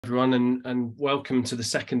Everyone, and welcome to the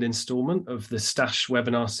second instalment of the STASH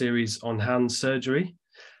webinar series on hand surgery.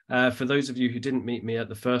 For those of you who didn't meet me at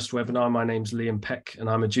the first webinar, my name's Liam Peck and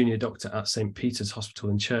I'm a junior doctor at St. Peter's Hospital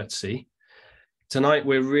in Chertsey. Tonight,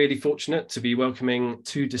 we're really fortunate to be welcoming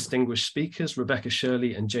two distinguished speakers, Rebecca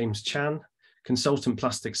Shirley and James Chan, consultant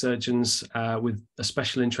plastic surgeons with a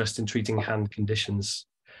special interest in treating hand conditions.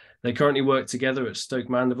 They currently work together at Stoke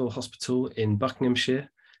Mandeville Hospital in Buckinghamshire.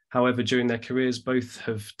 However, during their careers, both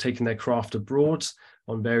have taken their craft abroad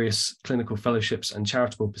on various clinical fellowships and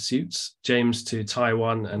charitable pursuits, James to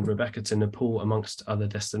Taiwan and Rebecca to Nepal, amongst other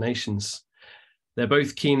destinations. They're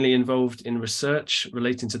both keenly involved in research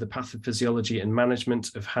relating to the pathophysiology and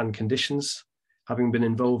management of hand conditions, having been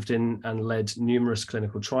involved in and led numerous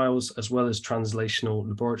clinical trials, as well as translational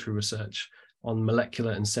laboratory research on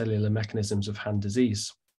molecular and cellular mechanisms of hand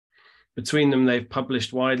disease. Between them, they've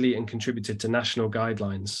published widely and contributed to national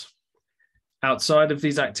guidelines. Outside of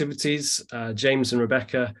these activities, James and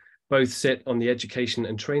Rebecca both sit on the Education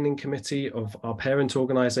and Training Committee of our parent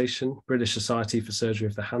organisation, British Society for Surgery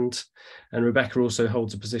of the Hand, and Rebecca also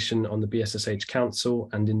holds a position on the BSSH Council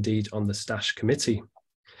and indeed on the STASH Committee.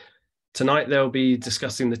 Tonight, they'll be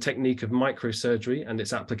discussing the technique of microsurgery and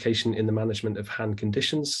its application in the management of hand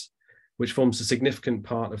conditions, which forms a significant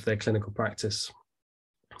part of their clinical practice.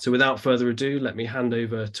 So without further ado, let me hand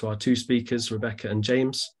over to our two speakers, Rebecca and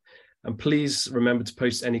James. And please remember to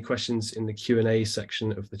post any questions in the Q&A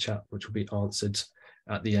section of the chat, which will be answered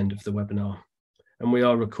at the end of the webinar. And we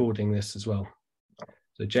are recording this as well.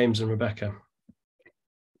 So James and Rebecca.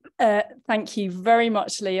 Thank you very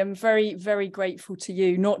much, Liam. Very, very grateful to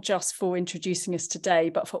you, not just for introducing us today,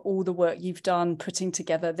 but for all the work you've done putting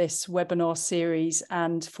together this webinar series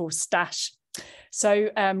and for STASH. So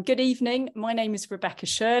good evening, my name is Rebecca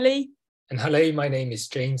Shirley. And hello, my name is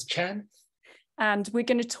James Chan. And we're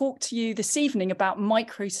going to talk to you this evening about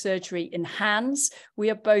microsurgery in hands. We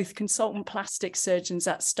are both consultant plastic surgeons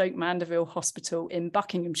at Stoke Mandeville Hospital in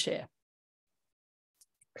Buckinghamshire.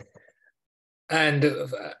 And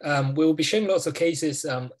we'll be showing lots of cases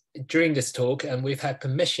during this talk, and we've had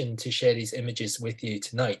permission to share these images with you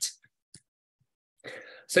tonight.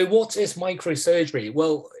 So what is microsurgery?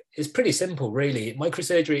 Well, it's pretty simple, really.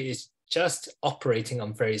 Microsurgery is just operating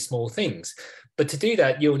on very small things. But to do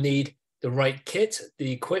that, you'll need the right kit,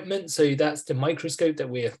 the equipment. So that's the microscope that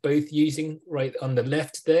we're both using right on the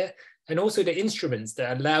left there, and also the instruments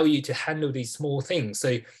that allow you to handle these small things.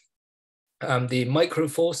 So the micro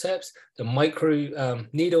forceps, the micro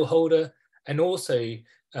needle holder, and also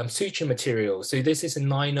suture material. So this is a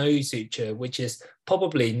 9/0 suture, which is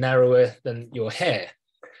probably narrower than your hair.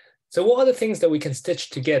 So what are the things that we can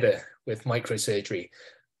stitch together with microsurgery?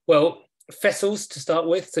 Well, vessels to start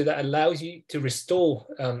with, so that allows you to restore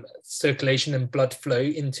circulation and blood flow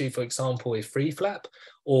into, for example, a free flap,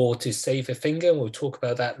 or to save a finger, and we'll talk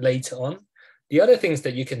about that later on. The other things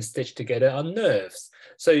that you can stitch together are nerves.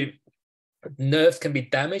 So nerves can be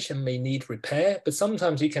damaged and may need repair, but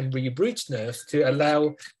sometimes you can reroute nerves to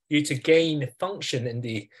allow you to gain function in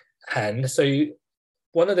the hand. So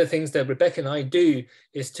one of the things that Rebecca and I do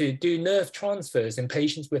is to do nerve transfers in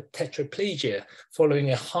patients with tetraplegia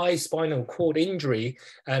following a high spinal cord injury.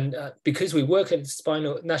 And because we work at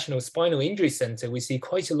the National Spinal Injury Centre, we see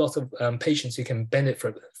quite a lot of patients who can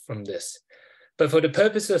benefit from this. But for the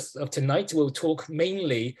purposes of tonight, we'll talk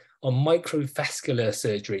mainly on microvascular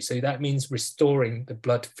surgery. So that means restoring the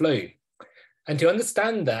blood flow. And to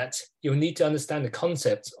understand that, you'll need to understand the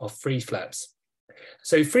concept of free flaps.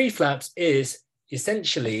 So free flaps is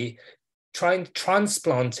essentially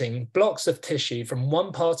transplanting blocks of tissue from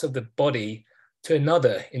one part of the body to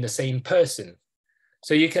another in the same person.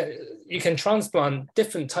 So you can transplant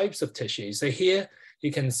different types of tissue. So here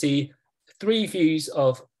you can see three views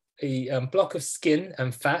of a block of skin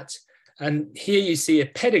and fat. And here you see a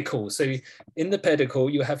pedicle. So in the pedicle,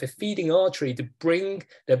 you have a feeding artery that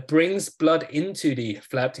brings blood into the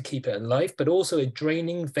flap to keep it alive, but also a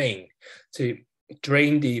draining vein to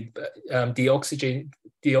drain the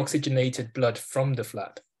deoxygenated blood from the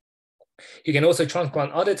flap. You can also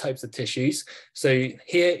transplant other types of tissues. So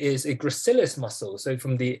here is a gracilis muscle. So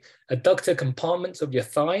from the adductor compartments of your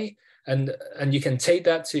thigh, and you can take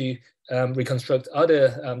that to reconstruct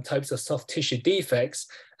other types of soft tissue defects,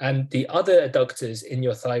 and the other adductors in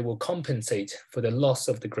your thigh will compensate for the loss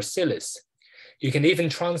of the gracilis. You can even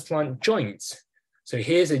transplant joints. So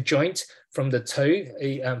here's a joint from the toe,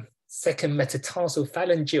 a second metatarsal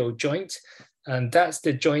phalangeal joint, and that's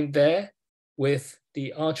the joint there with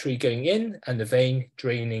the artery going in and the vein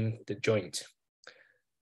draining the joint.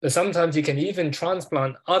 But sometimes you can even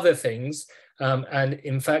transplant other things, and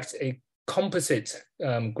in fact, a composite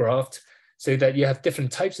graft. so that you have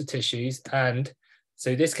different types of tissues. And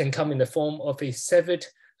so this can come in the form of a severed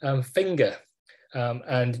finger.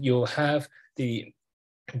 And you'll have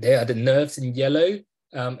there are the nerves in yellow,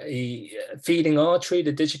 a feeding artery,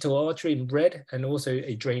 the digital artery in red, and also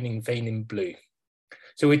a draining vein in blue.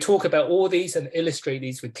 So we talk about all these and illustrate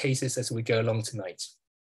these with cases as we go along tonight.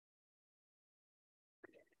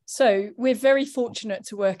 So we're very fortunate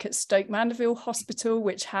to work at Stoke Mandeville Hospital,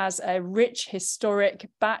 which has a rich historic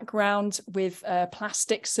background with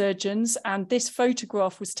plastic surgeons. And this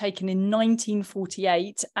photograph was taken in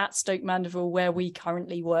 1948 at Stoke Mandeville, where we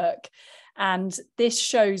currently work. And this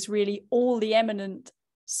shows really all the eminent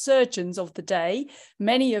surgeons of the day,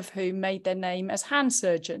 many of whom made their name as hand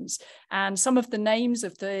surgeons. And some of the names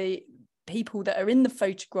of the people that are in the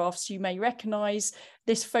photographs you may recognize.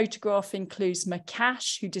 This photograph includes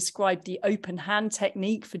McCash, who described the open hand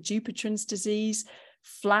technique for Dupuytren's disease,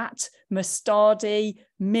 Flat, Mustardi,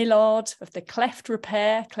 Millard of the cleft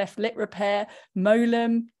lip repair,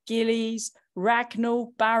 Molam, Gillies,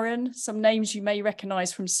 Ragnall, Barron, some names you may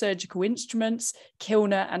recognize from surgical instruments,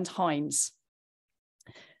 Kilner and Hines.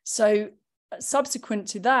 So subsequent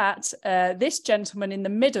to that, this gentleman in the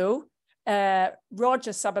middle,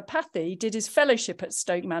 Roger Sabapathy, did his fellowship at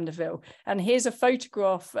Stoke Mandeville. And here's a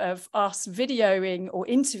photograph of us videoing or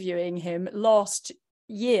interviewing him last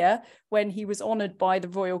year when he was honoured by the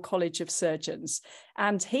Royal College of Surgeons.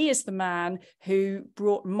 And he is the man who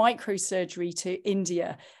brought microsurgery to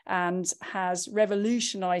India and has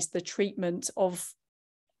revolutionised the treatment of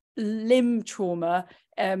limb trauma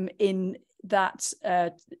in that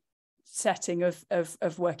setting of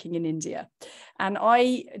working in India. And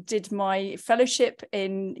I did my fellowship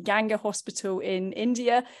in Ganga Hospital in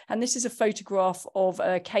India, and this is a photograph of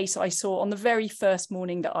a case I saw on the very first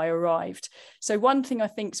morning that I arrived. So one thing I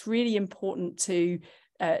think is really important to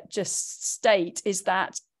just state is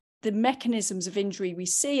that the mechanisms of injury we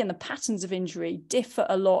see and the patterns of injury differ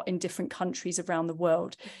a lot in different countries around the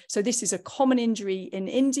world. So this is a common injury in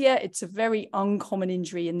India. It's a very uncommon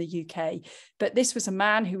injury in the UK. But this was a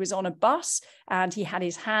man who was on a bus and he had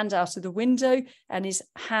his hand out of the window and his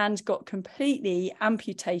hand got completely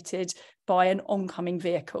amputated by an oncoming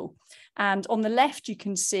vehicle. And on the left, you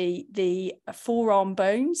can see the forearm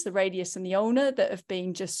bones, the radius and the ulna, that have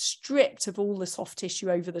been just stripped of all the soft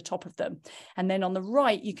tissue over the top of them. And then on the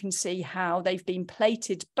right, you can see how they've been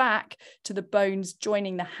plated back to the bones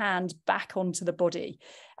joining the hand back onto the body.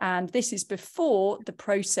 And this is before the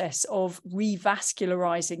process of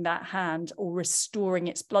revascularizing that hand or restoring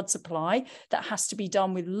its blood supply. That has to be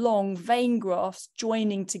done with long vein grafts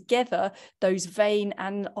joining together those vein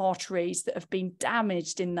and arteries that have been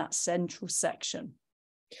damaged in that central section.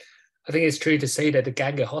 I think it's true to say that the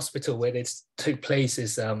Ganga Hospital, where this took place,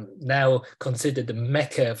 is now considered the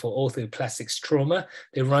mecca for orthoplastics trauma.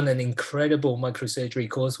 They run an incredible microsurgery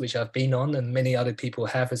course, which I've been on, and many other people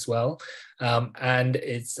have as well.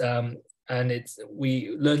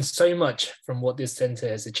 We learn so much from what this center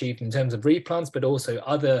has achieved in terms of replants, but also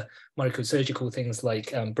other microsurgical things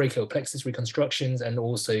like brachial plexus reconstructions and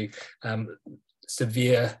also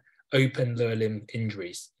severe open lower limb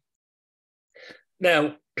injuries.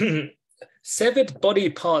 Now, severed body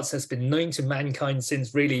parts has been known to mankind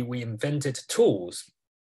since really we invented tools.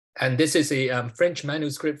 And this is a French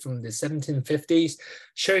manuscript from the 1750s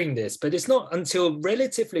showing this, but it's not until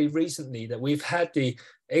relatively recently that we've had the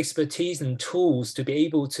expertise and tools to be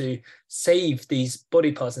able to save these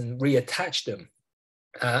body parts and reattach them.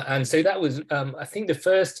 And so that was, I think the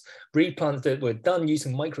first replants that were done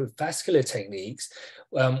using microvascular techniques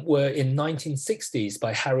were in 1960s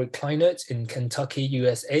by Harold Kleinert in Kentucky,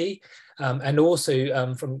 USA, and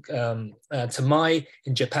also from Tamai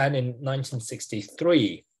in Japan in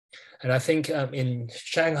 1963. And I think in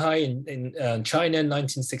Shanghai in China in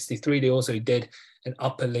 1963, they also did an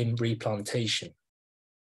upper limb replantation.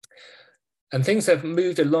 And things have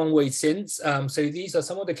moved a long way since. So these are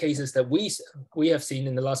some of the cases that we have seen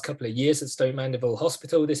in the last couple of years at Stoke Mandeville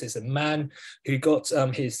Hospital. This is a man who got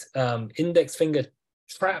his index finger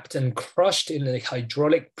trapped and crushed in a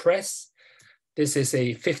hydraulic press. This is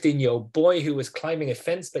a 15-year-old boy who was climbing a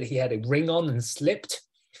fence, but he had a ring on and slipped.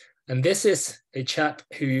 And this is a chap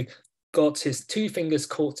who got his two fingers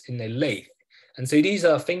caught in a lathe. And so these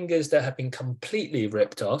are fingers that have been completely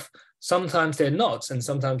ripped off. Sometimes they're not, and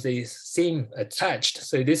sometimes they seem attached.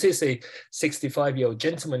 So this is a 65-year-old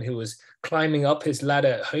gentleman who was climbing up his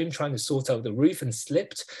ladder at home, trying to sort out the roof and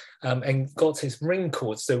slipped and got his ring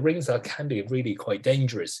caught. So rings can be really quite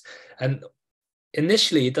dangerous. And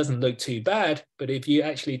initially it doesn't look too bad, but if you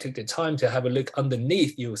actually took the time to have a look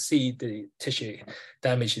underneath, you'll see the tissue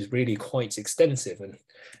damage is really quite extensive. And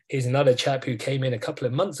here's another chap who came in a couple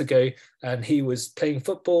of months ago, and he was playing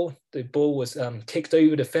football. The ball was kicked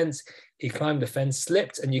over the fence. He climbed the fence,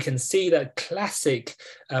 slipped, and you can see that classic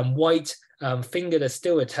white finger that's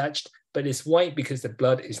still attached, but it's white because the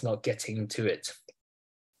blood is not getting to it.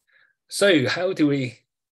 So how do we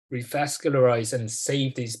revascularize and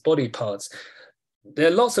save these body parts? There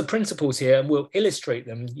are lots of principles here, and we'll illustrate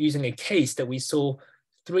them using a case that we saw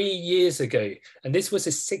 3 years ago. And this was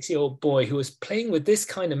a 6-year-old boy who was playing with this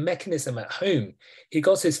kind of mechanism at home. He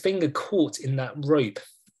got his finger caught in that rope.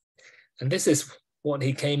 And this is what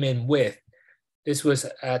he came in with. This was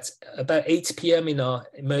at about 8 p.m. in our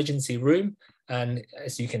emergency room. And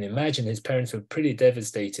as you can imagine, his parents were pretty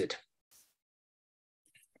devastated.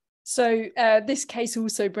 So this case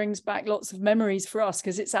also brings back lots of memories for us,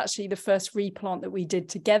 because it's actually the first replant that we did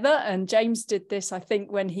together. And James did this, I think,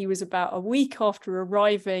 when he was about a week after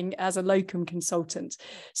arriving as a locum consultant.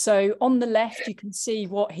 So on the left, you can see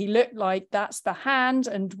what he looked like. That's the hand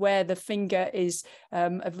and where the finger is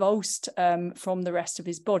avulsed from the rest of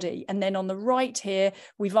his body. And then on the right here,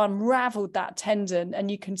 we've unraveled that tendon, and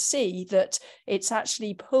you can see that it's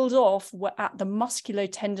actually pulled off at the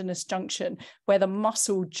musculotendinous junction, where the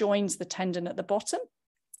muscle joins the tendon at the bottom.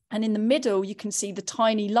 And in the middle, you can see the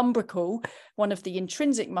tiny lumbrical, one of the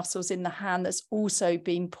intrinsic muscles in the hand, that's also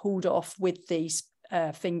been pulled off with the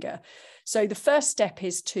finger. So the first step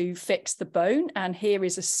is to fix the bone. And here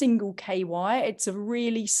is a single K wire. It's a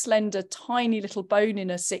really slender, tiny little bone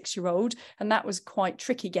in a 6-year-old. And that was quite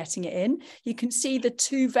tricky getting it in. You can see the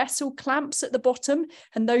 2 vessel clamps at the bottom,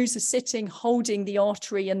 and those are sitting holding the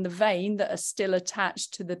artery and the vein that are still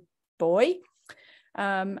attached to the boy.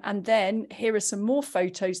 And then here are some more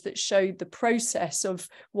photos that show the process of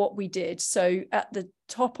what we did. So at the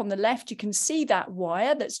top on the left, you can see that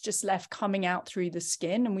wire that's just left coming out through the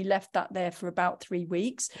skin, and we left that there for about 3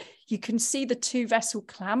 weeks. You can see the 2 vessel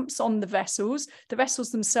clamps on the vessels. The vessels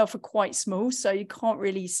themselves are quite small, so you can't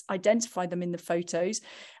really identify them in the photos.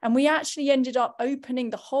 And we actually ended up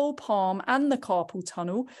opening the whole palm and the carpal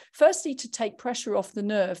tunnel, firstly to take pressure off the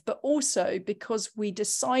nerve, but also because we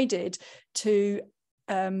decided to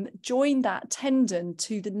join that tendon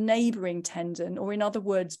to the neighboring tendon, or in other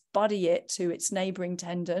words, buddy it to its neighboring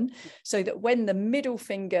tendon, so that when the middle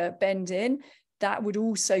finger bend in, that would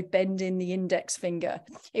also bend in the index finger.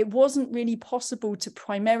 It wasn't really possible to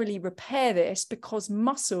primarily repair this because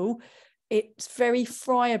muscle, it's very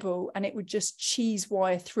friable and it would just cheese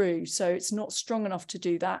wire through. So it's not strong enough to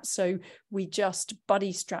do that. So we just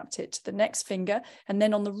buddy strapped it to the next finger. And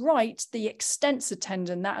then on the right, the extensor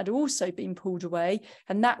tendon that had also been pulled away,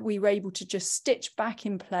 and that we were able to just stitch back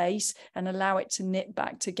in place and allow it to knit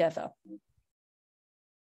back together.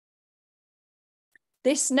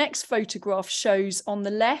 This next photograph shows on the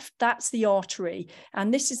left, that's the artery.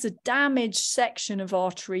 And this is a damaged section of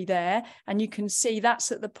artery there. And you can see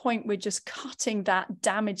that's at the point we're just cutting that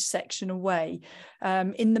damaged section away.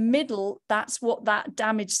 In the middle, that's what that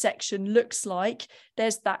damaged section looks like.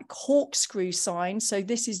 There's that corkscrew sign. So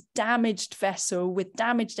this is damaged vessel with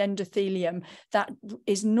damaged endothelium that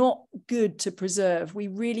is not good to preserve. We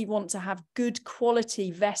really want to have good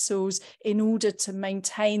quality vessels in order to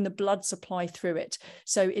maintain the blood supply through it.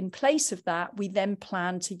 So in place of that, we then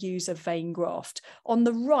plan to use a vein graft. On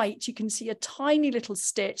the right, you can see a tiny little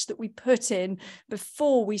stitch that we put in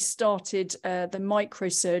before we started the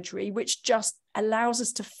microsurgery, which just allows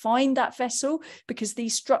us to find that vessel, because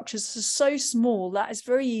these structures are so small that it's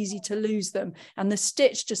very easy to lose them. And the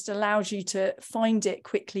stitch just allows you to find it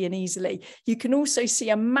quickly and easily. You can also see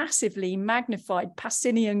a massively magnified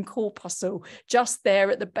Pacinian corpuscle just there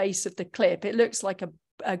at the base of the clip. It looks like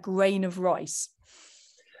a grain of rice.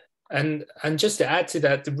 And just to add to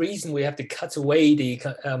that, the reason we have to cut away the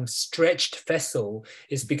stretched vessel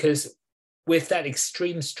is because with that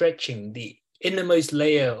extreme stretching, the innermost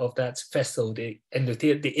layer of that vessel, the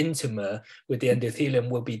intima with the endothelium,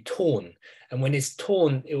 will be torn. And when it's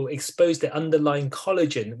torn, it will expose the underlying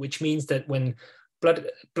collagen, which means that when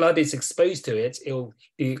blood is exposed to it,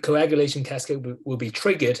 the coagulation cascade will be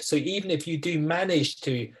triggered. So even if you do manage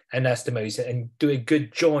to anastomose it and do a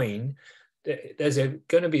good join, there's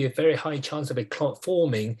going to be a very high chance of a clot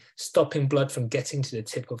forming, stopping blood from getting to the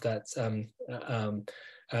tip of that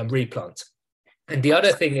replant. And the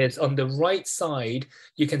other thing is, on the right side,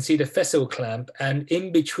 you can see the vessel clamp, and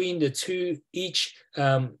in between the two, each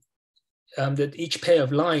pair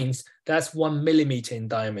of lines, that's 1 millimeter in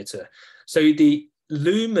diameter. So the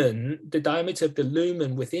lumen, the diameter of the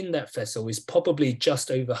lumen within that vessel is probably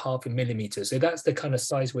just over 0.5 millimeter. So that's the kind of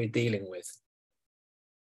size we're dealing with.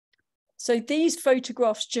 So these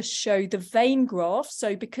photographs just show the vein graph.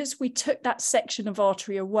 So because we took that section of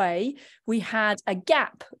artery away, we had a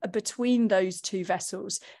gap between those two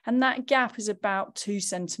vessels, and that gap is about 2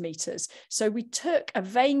 centimeters. So we took a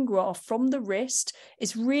vein graph from the wrist.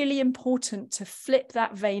 It's really important to flip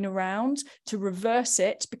that vein around, to reverse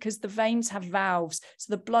it, because the veins have valves.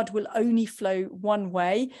 So the blood will only flow one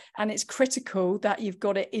way, and it's critical that you've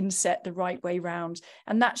got it inset the right way round.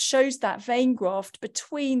 And that shows that vein graft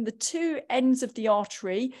between the two ends of the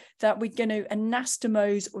artery that we're going to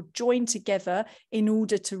anastomose or join together in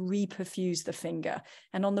order to reperfuse the finger.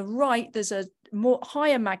 And on the right, there's a more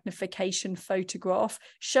higher magnification photograph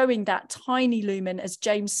showing that tiny lumen, as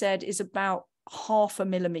James said, is about 0.5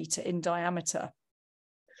 millimeter in diameter.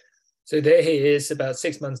 So there he is, about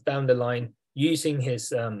 6 months down the line, using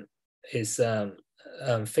his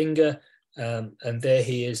finger, and there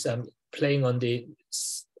he is playing on the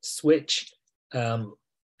switch.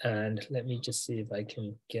 And let me just see if I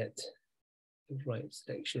can get the right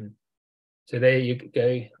selection. So there you go.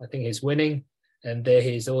 I think he's winning. And there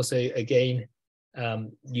he's also, again,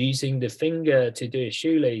 using the finger to do his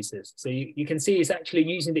shoelaces. So you can see he's actually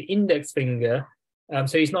using the index finger.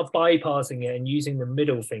 So he's not bypassing it and using the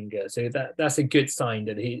middle finger. So that's a good sign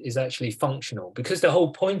that he is actually functional, because the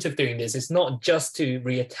whole point of doing this is not just to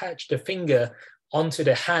reattach the finger onto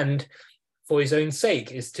the hand for his own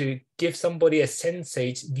sake, is to give somebody a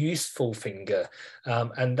sensate, useful finger.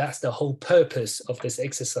 And that's the whole purpose of this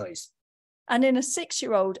exercise. And in a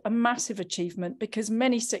 6-year-old, a massive achievement, because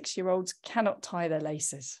many 6-year-olds cannot tie their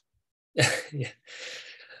laces. Yeah.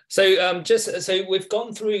 So so we've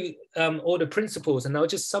gone through all the principles, and I'll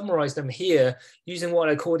just summarize them here using what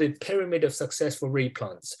I call the pyramid of successful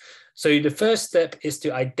replants. So the first step is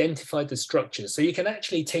to identify the structures. So you can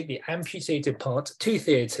actually take the amputated part to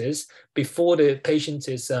theaters before the patient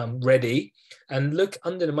is ready, and look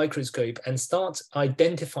under the microscope and start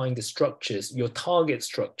identifying the structures, your target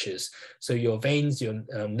structures. So your veins, your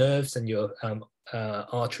nerves, and your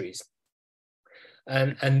arteries.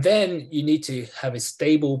 And then you need to have a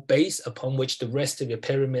stable base upon which the rest of your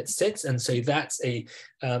pyramid sits. And so that's the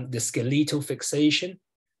skeletal fixation.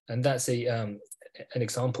 And that's an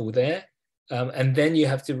example there. And then you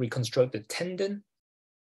have to reconstruct the tendon.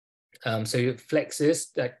 So it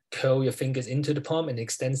flexes that curl your fingers into the palm and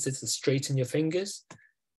extends it to straighten your fingers.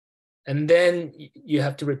 And then you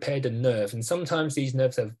have to repair the nerve. And sometimes these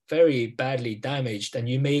nerves are very badly damaged, and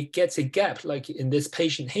you may get a gap like in this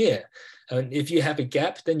patient here. And if you have a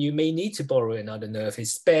gap, then you may need to borrow another nerve, a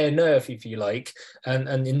spare nerve, if you like. And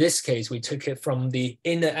in this case, we took it from the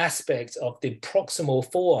inner aspect of the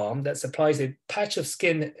proximal forearm that supplies a patch of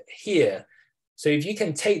skin here. So if you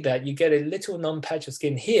can take that, you get a little non-patch of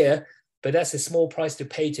skin here, but that's a small price to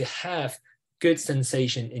pay to have good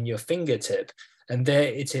sensation in your fingertip. And there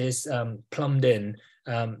it is plumbed in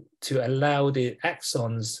to allow the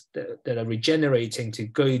axons that are regenerating to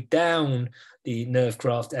go down the nerve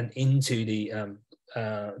graft and into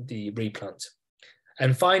the replant.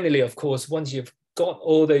 And finally, of course, once you've got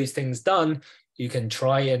all those things done, you can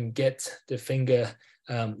try and get the finger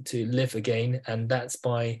to live again. And that's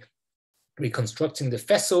by reconstructing the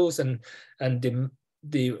vessels. And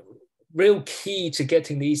the real key to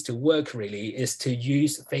getting these to work really is to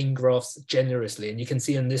use vein grafts generously. And you can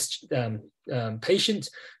see in this patient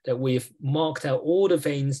that we've marked out all the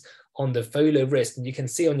veins on the volar wrist, and you can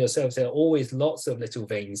see on yourselves there are always lots of little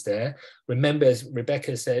veins there. Remember, as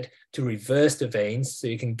Rebecca said, to reverse the veins so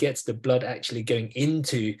you can get the blood actually going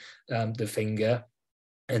into the finger.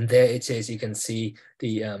 And there it is, you can see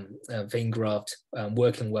the vein graft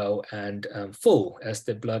working well and full as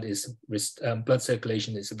the blood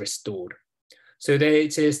circulation is restored. So there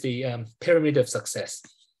it is, the pyramid of success.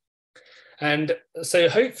 And so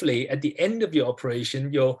hopefully at the end of your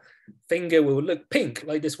operation, your finger will look pink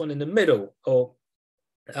like this one in the middle, or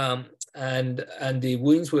and the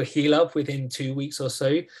wounds will heal up within 2 weeks or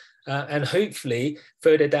so. And hopefully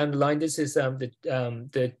further down the line, this is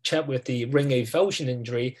the chap with the ring avulsion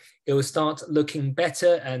injury, it will start looking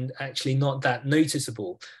better and actually not that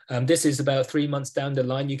noticeable. This is about 3 months down the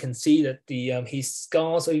line. You can see that his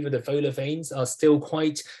scars over the volar veins are still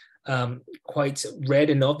quite red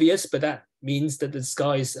and obvious, but that means that the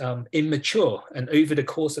scar is immature. And over the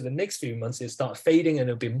course of the next few months, it'll start fading and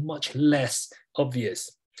it'll be much less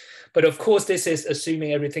obvious. But of course, this is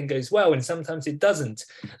assuming everything goes well, and sometimes it doesn't.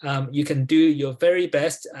 You can do your very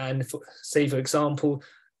best, and say, for example,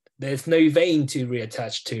 there's no vein to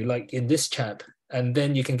reattach to, like in this chap, and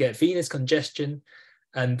then you can get venous congestion,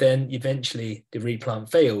 and then eventually the replant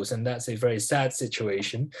fails, and that's a very sad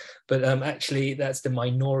situation. But actually, that's the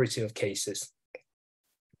minority of cases.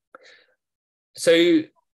 So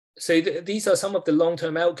these are some of the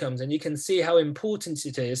long-term outcomes, and you can see how important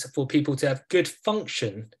it is for people to have good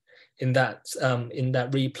function in that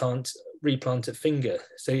replanted finger.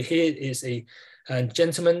 So here is a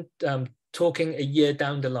gentleman talking a year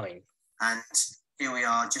down the line. And here we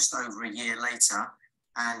are just over a year later,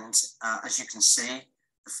 and as you can see,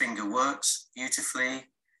 the finger works beautifully.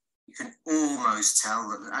 You can almost tell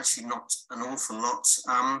that there's actually not an awful lot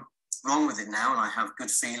wrong with it now, and I have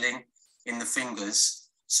good feeling in the fingers.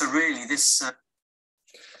 So really this...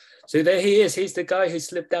 So there he is. He's the guy who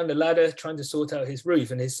slipped down the ladder trying to sort out his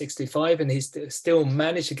roof, and he's 65, and he's still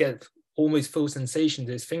managed to get almost full sensation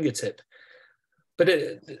to his fingertip. But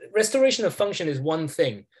restoration of function is one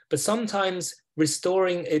thing, but sometimes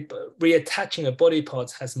reattaching a body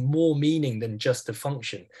part has more meaning than just the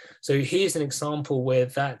function. So here's an example where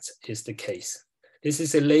that is the case. This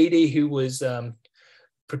is a lady who was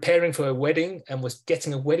preparing for a wedding and was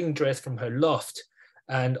getting a wedding dress from her loft.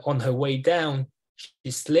 And on her way down,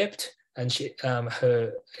 she slipped, and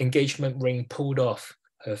her engagement ring pulled off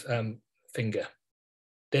her finger.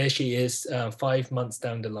 There she is 5 months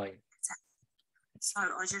down the line. So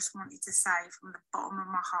I just wanted to say from the bottom of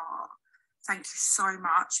my heart, thank you so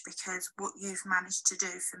much, because what you've managed to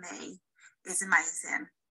do for me is amazing.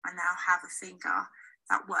 I now have a finger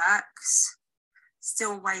that works.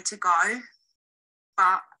 Still a way to go,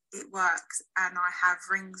 but it works, and I have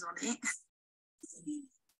rings on it.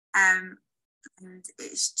 And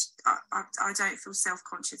it's I don't feel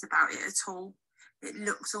self-conscious about it at all. It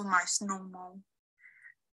looks almost normal,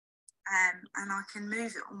 and I can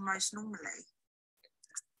move it almost normally.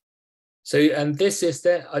 So, and this is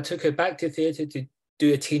that I took her back to theatre to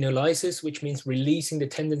do a tenolysis, which means releasing the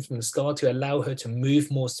tendon from the scar to allow her to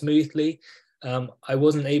move more smoothly. I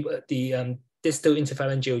wasn't able, the distal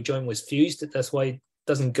interphalangeal joint was fused. That's why it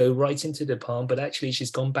doesn't go right into the palm, but actually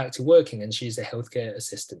she's gone back to working, and she's a healthcare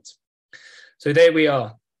assistant. So there we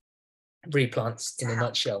are, replants in a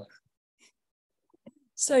nutshell.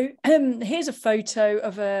 So here's a photo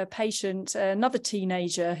of a patient, another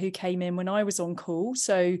teenager who came in when I was on call.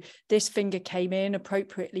 So this finger came in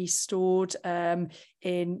appropriately stored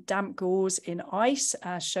in damp gauze in ice,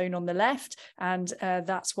 as shown on the left. And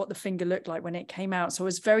that's what the finger looked like when it came out. So I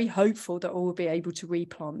was very hopeful that I will be able to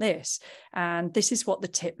replant this. And this is what the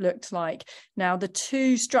tip looked like. Now, the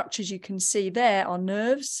two structures you can see there are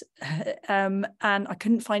nerves. And I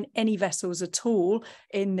couldn't find any vessels at all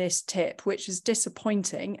in this tip, which is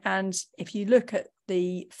disappointing. And if you look at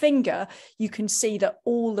the finger, you can see that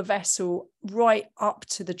all the vessel right up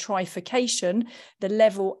to the trifurcation, the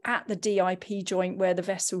level at the DIP joint where the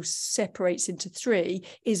vessel separates into three,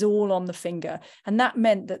 is all on the finger. And that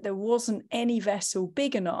meant that there wasn't any vessel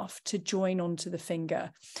big enough to join onto the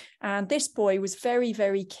finger. And this boy was very,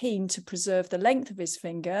 very keen to preserve the length of his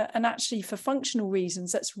finger. And actually, for functional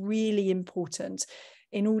reasons, that's really important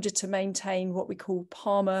in order to maintain what we call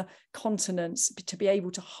palmar continence, to be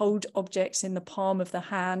able to hold objects in the palm of the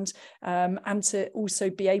hand, and to also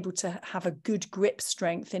be able to have a good grip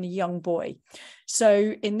strength in a young boy.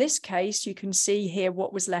 So in this case, you can see here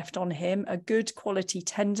what was left on him, a good quality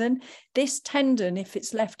tendon. This tendon, if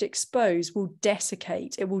it's left exposed, will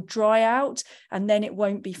desiccate. It will dry out, and then it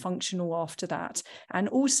won't be functional after that. And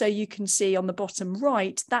also you can see on the bottom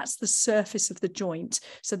right, that's the surface of the joint.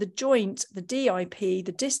 So the joint, the DIP,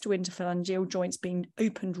 the distal interphalangeal joint's been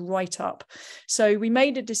opened right up. So we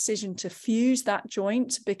made a decision to fuse that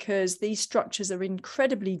joint because these structures are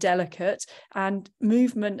incredibly delicate, and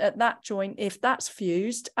movement at that joint, if that's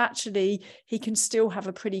fused, actually he can still have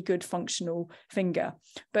a pretty good functional finger.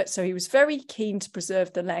 But so he was very keen to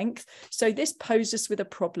preserve the length. So this posed us with a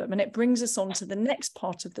problem, and it brings us on to the next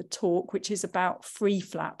part of the talk, which is about free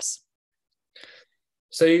flaps.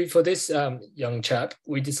 So for this young chap,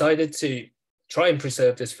 we decided to try and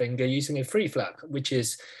preserve this finger using a free flap, which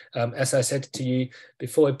is, as I said to you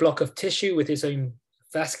before, a block of tissue with its own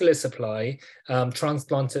vascular supply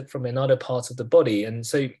transplanted from another part of the body. And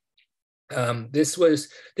so this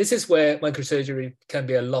is where microsurgery can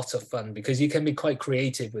be a lot of fun, because you can be quite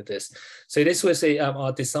creative with this. So this was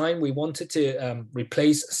our design. We wanted to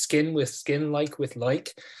replace skin with skin, like with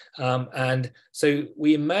like. And so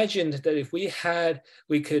we imagined that if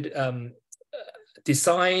we could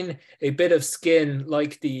design a bit of skin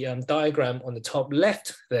like the diagram on the top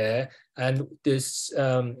left there, and this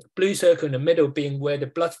blue circle in the middle being where the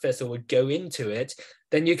blood vessel would go into it,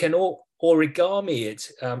 then you can origami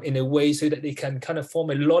it in a way so that they can kind of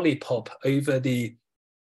form a lollipop over the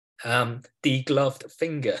degloved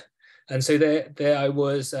finger. And so there I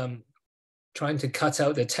was trying to cut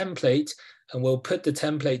out the template and we'll put the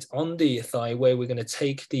template on the thigh where we're going to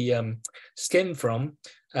take the skin from.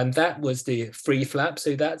 And that was the free flap.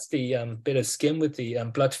 So that's the bit of skin with the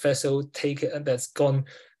blood vessel that's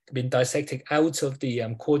been dissected out of the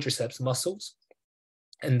quadriceps muscles.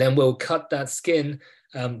 And then we'll cut that skin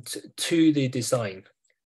to the design.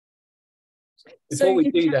 Before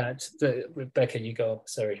we do that, Rebecca, you go,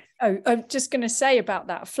 sorry. Oh, I'm just going to say about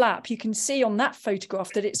that flap, you can see on that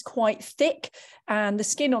photograph that it's quite thick and the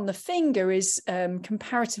skin on the finger is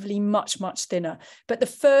comparatively much thinner. But the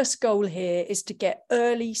first goal here is to get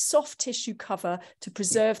early soft tissue cover to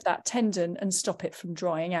preserve that tendon and stop it from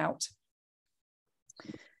drying out.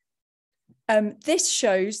 This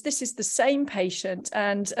is the same patient,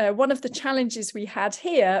 and one of the challenges we had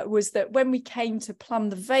here was that when we came to plumb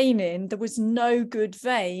the vein in, there was no good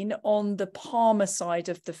vein on the palmar side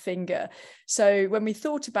of the finger. So when we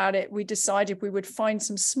thought about it, we decided we would find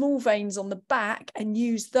some small veins on the back and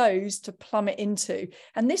use those to plumb it into.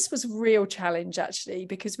 And this was a real challenge, actually,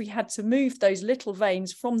 because we had to move those little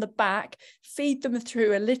veins from the back, feed them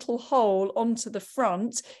through a little hole onto the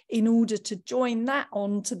front in order to join that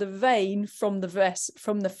onto the vein from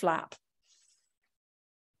the flap.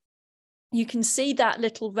 You can see that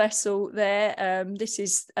little vessel there. This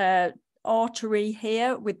is artery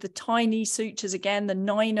here with the tiny sutures again, the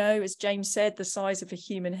 9-0, as James said, the size of a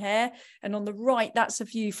human hair. And on the right, that's a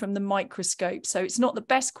view from the microscope. So it's not the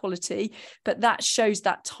best quality, but that shows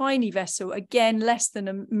that tiny vessel, again, less than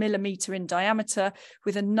a millimeter in diameter,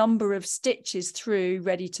 with a number of stitches through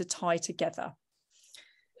ready to tie together.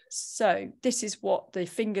 So this is what the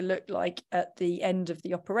finger looked like at the end of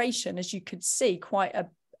the operation. As you could see, quite a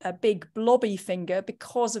big blobby finger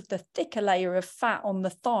because of the thicker layer of fat on the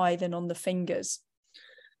thigh than on the fingers.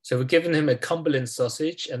 So we've given him a Cumberland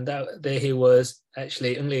sausage, and there he was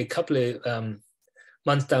actually only a couple of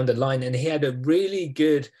months down the line, and he had a really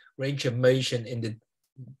good range of motion in the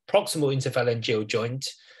proximal interphalangeal joint.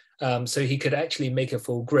 So he could actually make a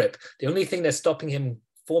full grip. The only thing that's stopping him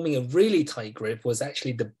forming a really tight grip was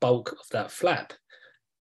actually the bulk of that flap.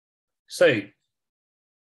 So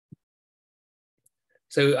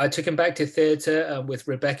I took him back to theatre with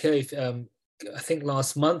Rebecca, I think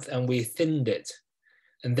last month, and we thinned it.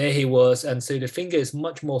 And there he was. And so the finger is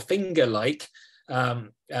much more finger-like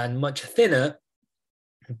and much thinner.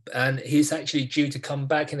 And he's actually due to come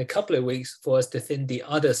back in a couple of weeks for us to thin the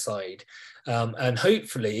other side. And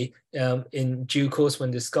hopefully, in due course,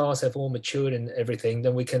 when the scars have all matured and everything,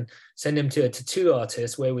 then we can send him to a tattoo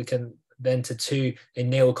artist where we can then tattoo a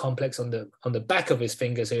nail complex on the back of his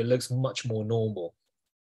finger so it looks much more normal.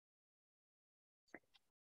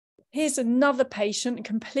 Here's another patient, a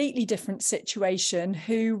completely different situation,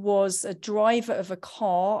 who was a driver of a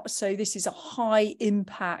car. So this is a high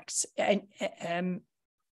impact and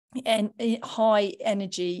high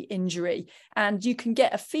energy injury, and you can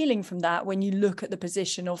get a feeling from that when you look at the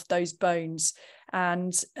position of those bones.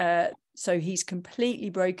 And so he's completely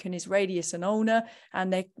broken his radius and ulna,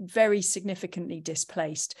 and they're very significantly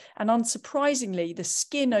displaced. And unsurprisingly, the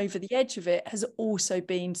skin over the edge of it has also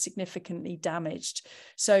been significantly damaged.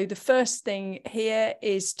 So the first thing here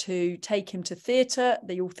is to take him to theatre.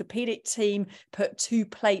 The orthopedic team put 2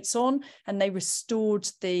 plates on, and they restored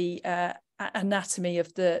the anatomy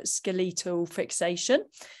of the skeletal fixation.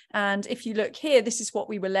 And if you look here, this is what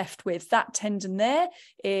we were left with. That tendon there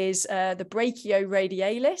is the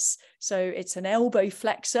brachioradialis. So it's an elbow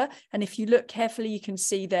flexor. And if you look carefully, you can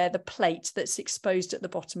see there the plate that's exposed at the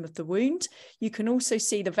bottom of the wound. You can also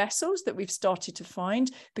see the vessels that we've started to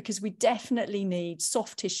find, because we definitely need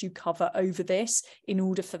soft tissue cover over this in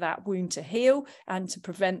order for that wound to heal and to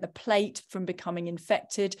prevent the plate from becoming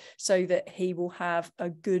infected, so that he will have a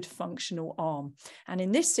good functional arm. And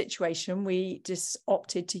in this situation, we just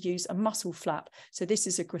opted to use a muscle flap. So this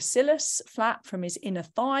is a gracilis flap from his inner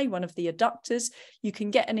thigh, one of the adductors. You can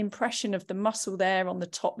get an impression of the muscle there on the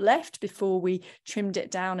top left before we trimmed it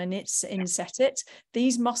down and inset it.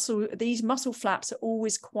 These muscle flaps are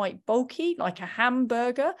always quite bulky, like a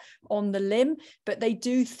hamburger on the limb, but they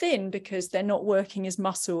do thin because they're not working as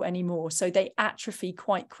muscle anymore. So they atrophy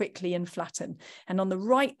quite quickly and flatten. And on the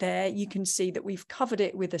right there, you can see that we've covered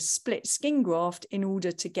it with a split skin graft in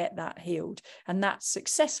order to get that healed. And that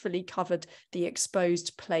successfully covered the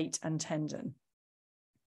exposed plate and tendon.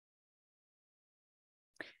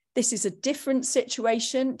 This is a different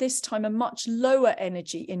situation, this time a much lower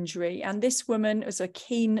energy injury. And this woman was a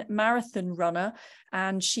keen marathon runner,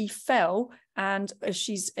 and she fell, and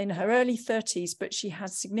she's in her early 30s, but she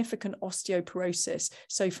has significant osteoporosis.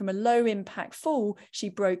 So from a low impact fall, she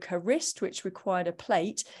broke her wrist, which required a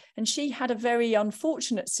plate. And she had a very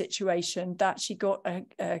unfortunate situation that she got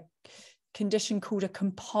condition called a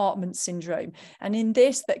compartment syndrome. And in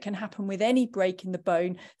this, that can happen with any break in the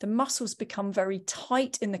bone, the muscles become very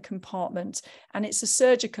tight in the compartment, and it's a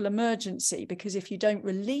surgical emergency, because if you don't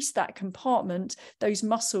release that compartment, those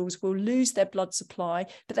muscles will lose their blood supply,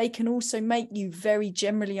 but they can also make you very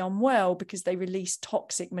generally unwell because they release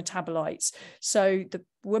toxic metabolites. So the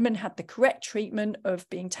woman had the correct treatment of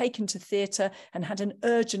being taken to theatre and had an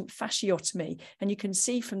urgent fasciotomy. And you can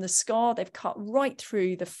see from the scar, they've cut right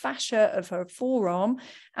through the fascia of her forearm.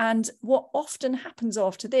 And what often happens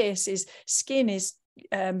after this is skin is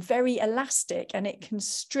very elastic, and it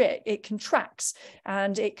contracts,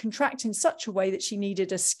 and it contracts in such a way that she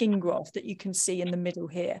needed a skin graft that you can see in the middle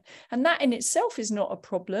here. And that in itself is not a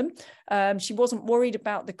problem. She wasn't worried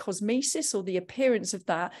about the cosmesis or the appearance of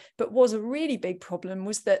that, but was a really big problem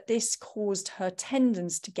was that this caused her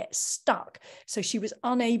tendons to get stuck. So she was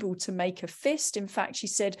unable to make a fist. In fact, she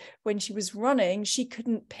said when she was running, she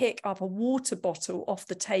couldn't pick up a water bottle off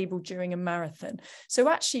the table during a marathon. So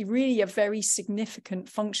actually really a very significant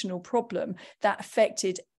functional problem that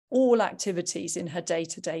affected all activities in her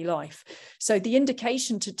day-to-day life. So the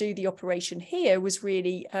indication to do the operation here was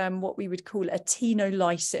really what we would call a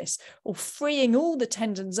tenolysis, or freeing all the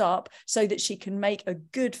tendons up so that she can make a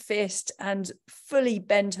good fist and fully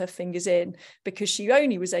bend her fingers in, because she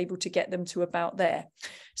only was able to get them to about there.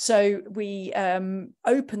 So we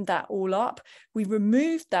opened that all up. We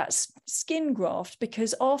removed that skin graft,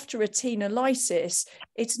 because after a tenolysis,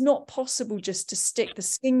 it's not possible just to stick the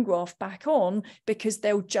skin graft back on, because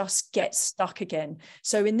they'll just get stuck again.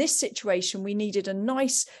 So in this situation, we needed a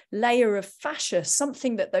nice layer of fascia,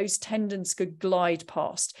 something that those tendons could glide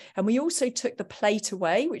past. And we also took the plate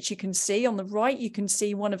away, which you can see on the right. You can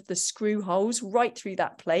see one of the screw holes right through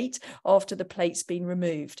that plate after the plate's been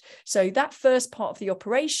removed. So that first part of the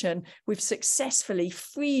operation, we've successfully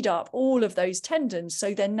freed up all of those tendons,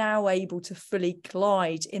 so they're now able to fully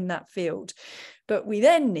glide in that field. But we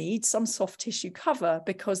then need some soft tissue cover,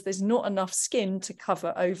 because there's not enough skin to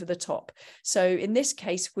cover over the top. So in this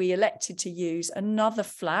case, we elected to use another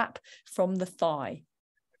flap from the thigh.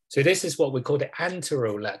 So this is what we call the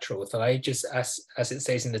anterolateral thigh, just as it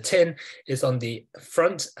says in the tin, is on the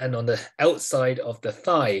front and on the outside of the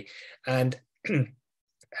thigh. And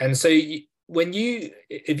so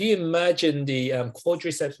if you imagine the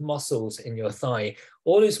quadriceps muscles in your thigh,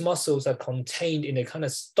 all those muscles are contained in a kind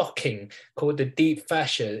of stocking called the deep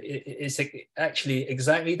fascia. It's actually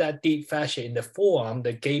exactly that deep fascia in the forearm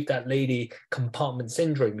that gave that lady compartment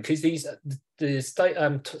syndrome, because the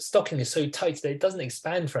stocking is so tight that it doesn't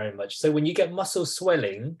expand very much. So when you get muscle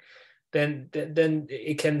swelling, then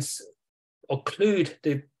it can occlude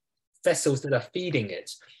the vessels that are feeding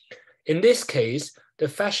it. In this case, the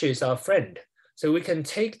fascia is our friend. So we can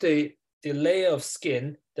take the layer of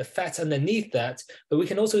skin, the fat underneath that, but we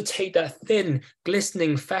can also take that thin,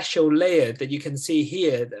 glistening fascial layer that you can see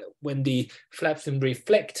here when the flap's been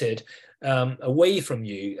reflected away from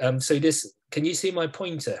you. So this, can you see my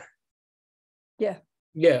pointer? Yeah.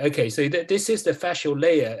 Yeah, okay, so this is the fascial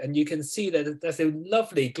layer, and you can see that that's a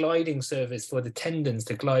lovely gliding surface for the tendons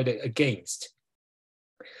to glide against.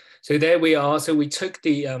 So there we are. So we took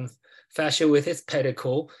the fascia with its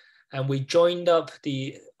pedicle, and we joined up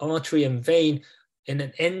the artery and vein in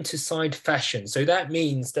an end to side fashion. So that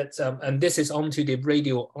means that, and this is onto the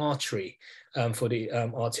radial artery for the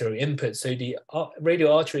arterial input. So the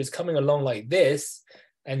radial artery is coming along like this,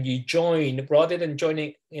 and you join, rather than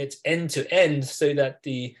joining it end to end so that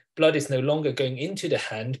the blood is no longer going into the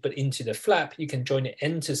hand, but into the flap, you can join it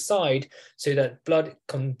end to side so that blood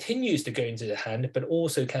continues to go into the hand, but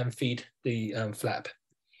also can feed the flap.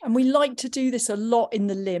 And we like to do this a lot in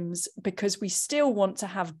the limbs, because we still want to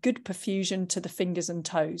have good perfusion to the fingers and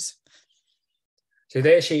toes. So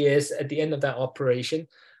there she is at the end of that operation,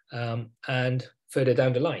 and further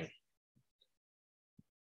down the line.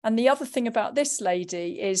 And the other thing about this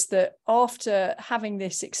lady is that after having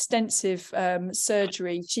this extensive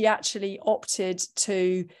surgery, she actually opted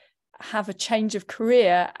to have a change of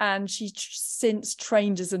career, and she's since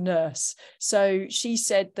trained as a nurse. So she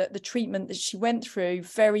said that the treatment that she went through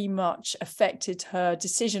very much affected her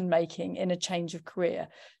decision making in a change of career.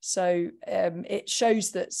 So it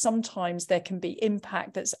shows that sometimes there can be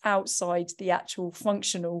impact that's outside the actual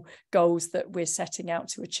functional goals that we're setting out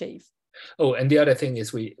to achieve. Oh, and the other thing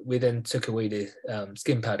is we then took away the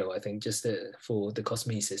skin paddle, I think, just for the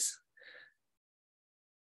cosmesis.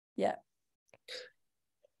 Yeah.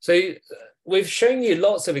 So we've shown you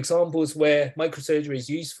lots of examples where microsurgery is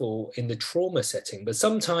useful in the trauma setting, but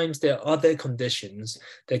sometimes there are other conditions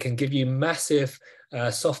that can give you massive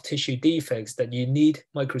soft tissue defects that you need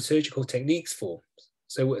microsurgical techniques for.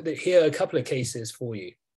 So here are a couple of cases for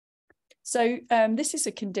you. So this is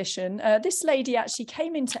a condition. This lady actually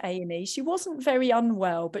came into A&E. She wasn't very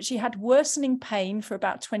unwell, but she had worsening pain for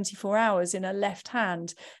about 24 hours in her left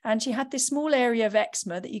hand. And she had this small area of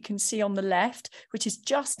eczema that you can see on the left, which is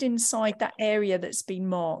just inside that area that's been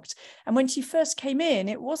marked. And when she first came in,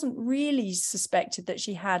 it wasn't really suspected that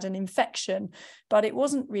she had an infection, but it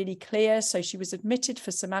wasn't really clear. So she was admitted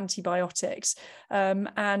for some antibiotics.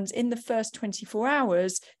 And in the first 24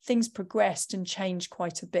 hours, things progressed and changed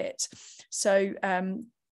quite a bit. So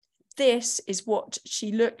this is what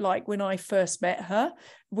she looked like when I first met her,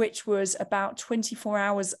 which was about 24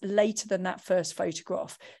 hours later than that first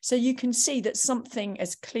photograph. So you can see that something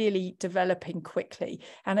is clearly developing quickly.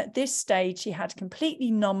 And at this stage, she had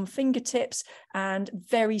completely numb fingertips and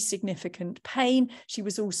very significant pain. She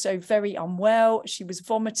was also very unwell. She was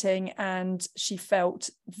vomiting and she felt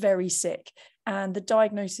very sick. And the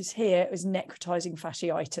diagnosis here is necrotizing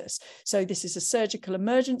fasciitis. So this is a surgical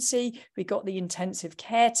emergency. We got the intensive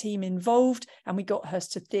care team involved and we got her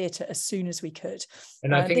to theatre as soon as we could.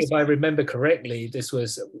 And I think if I remember correctly,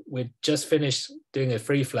 we'd just finished doing a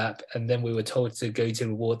free flap and then we were told to go to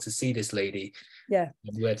the ward to see this lady. Yeah.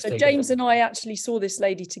 So James and I actually saw this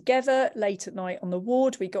lady together late at night on the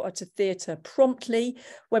ward. We got her to theatre promptly.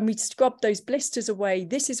 When we scrubbed those blisters away,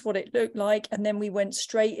 this is what it looked like. And then we went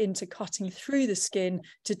straight into cutting through the skin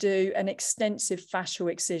to do an extensive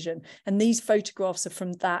fascial excision. And these photographs are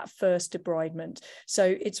from that first debridement.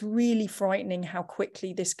 So it's really frightening how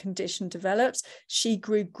quickly this condition develops. She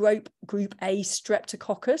grew group A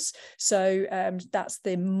streptococcus. So that's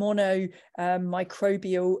the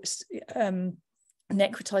microbial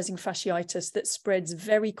necrotizing fasciitis that spreads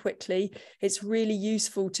very quickly. It's really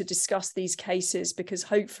useful to discuss these cases because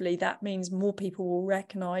hopefully that means more people will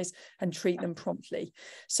recognize and treat them promptly.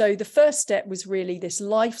 So the first step was really this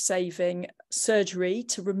life-saving surgery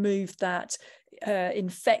to remove that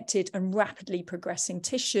infected and rapidly progressing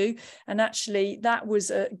tissue. And actually that was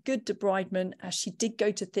a good debridement, as she did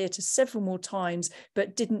go to theatre several more times,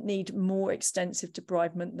 but didn't need more extensive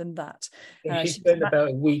debridement than that. She spent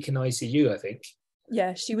about a week in ICU, I think.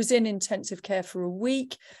 Yeah, she was in intensive care for a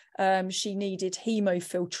week. She needed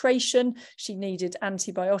hemofiltration, she needed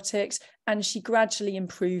antibiotics, and she gradually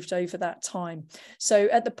improved over that time. So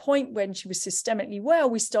at the point when she was systemically well,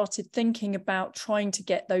 we started thinking about trying to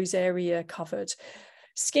get those areas covered.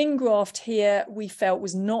 Skin graft here we felt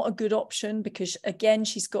was not a good option because, again,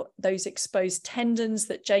 she's got those exposed tendons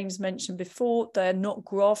that James mentioned before. They're not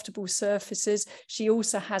graftable surfaces. She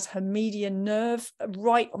also has her median nerve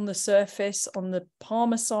right on the surface on the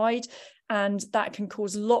palmar side, and that can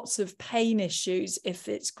cause lots of pain issues if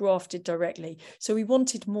it's grafted directly. So we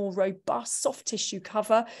wanted more robust soft tissue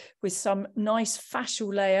cover with some nice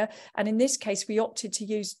fascial layer. And in this case, we opted to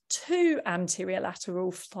use 2 anterior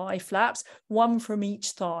lateral thigh flaps, 1 from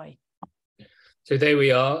each thigh. So there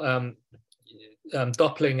we are,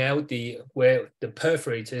 doppling out where the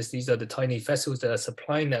perforators, these are the tiny vessels that are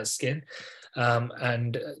supplying that skin,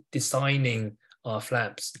 and designing our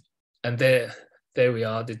flaps. And there we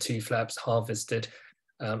are, the 2 flaps harvested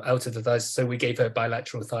out of the thighs. So we gave her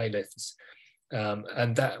bilateral thigh lifts.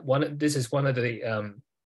 And this is one of the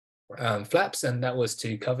flaps, and that was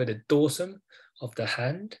to cover the dorsum of the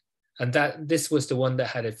hand. And this was the one that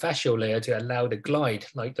had a fascial layer to allow the glide,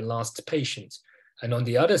 like the last patient. And on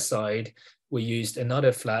the other side, we used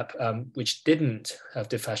another flap, which didn't have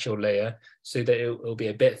the fascial layer, so that it will be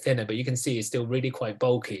a bit thinner, but you can see it's still really quite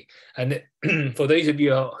bulky. And for those of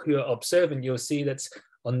you who are observant, you'll see that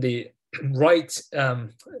on the right,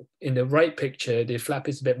 in the right picture, the flap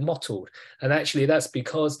is a bit mottled. And actually that's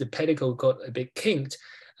because the pedicle got a bit kinked.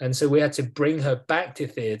 And so we had to bring her back to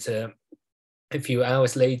theatre a few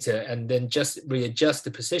hours later and then just readjust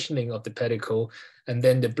the positioning of the pedicle, and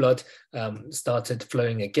then the blood started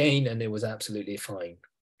flowing again and it was absolutely fine.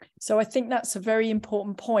 So I think that's a very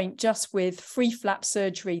important point, just with free flap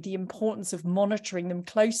surgery, the importance of monitoring them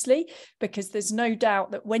closely, because there's no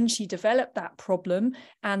doubt that when she developed that problem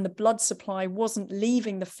and the blood supply wasn't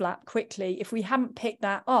leaving the flap quickly, if we hadn't picked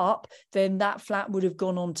that up, then that flap would have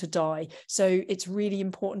gone on to die. So it's really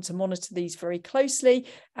important to monitor these very closely.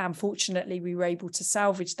 And fortunately, we were able to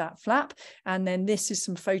salvage that flap. And then this is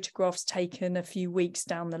some photographs taken a few weeks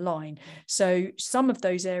down the line. So some of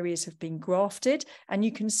those areas have been grafted, and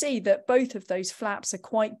you can see that both of those flaps are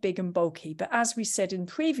quite big and bulky. But as we said in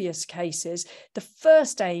previous cases, the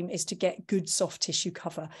first aim is to get good soft tissue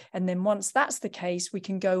cover. And then once that's the case, we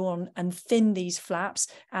can go on and thin these flaps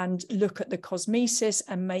and look at the cosmesis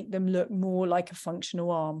and make them look more like a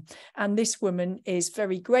functional arm. And this woman is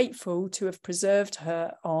very grateful to have preserved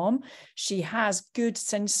her arm. She has good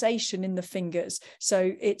sensation in the fingers.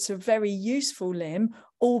 So it's a very useful limb,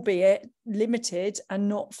 albeit limited and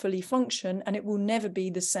not fully function, and it will never be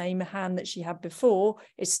the same hand that she had before.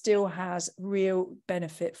 It still has real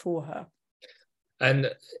benefit for her.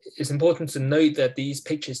 And it's important to note that these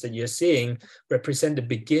pictures that you're seeing represent the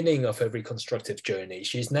beginning of her reconstructive journey.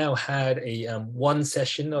 She's now had a one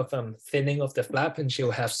session of thinning of the flap, and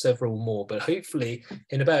she'll have several more. But hopefully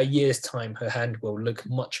in about a year's time, her hand will look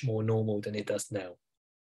much more normal than it does now.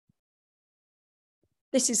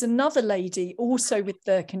 This is another lady also with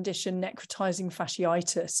the condition necrotizing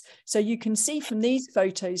fasciitis. So you can see from these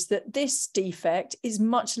photos that this defect is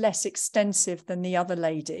much less extensive than the other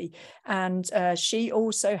lady. And she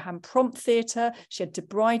also had prompt theatre, she had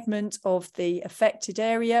debridement of the affected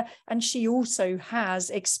area, and she also has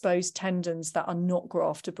exposed tendons that are not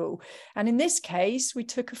graftable. And in this case, we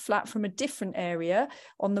took a flap from a different area.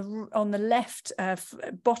 On the left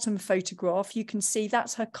bottom photograph, you can see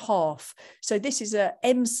that's her calf. So this is a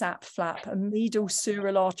MSAP flap, a medial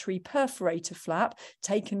sural artery perforator flap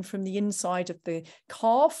taken from the inside of the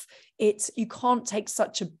calf. You can't take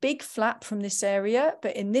such a big flap from this area,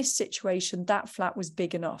 but in this situation, that flap was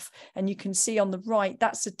big enough. And you can see on the right,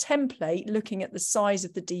 that's a template looking at the size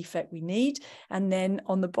of the defect we need. And then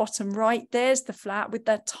on the bottom right, there's the flap with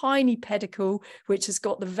that tiny pedicle, which has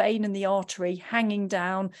got the vein and the artery hanging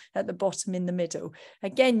down at the bottom in the middle.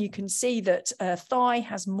 Again, you can see that thigh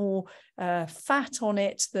has more fat on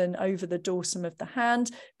it than over the dorsum of the hand,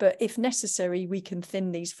 but if necessary, we can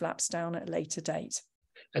thin these flaps down at a later date.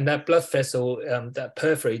 And that blood vessel, that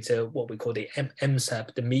perforator, what we call the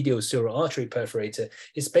MSAP, the medial sural artery perforator,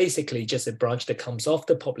 is basically just a branch that comes off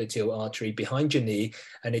the popliteal artery behind your knee,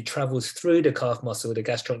 and it travels through the calf muscle, the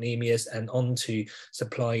gastrocnemius, and on to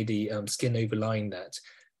supply the skin overlying that.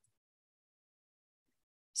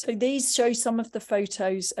 So these show some of the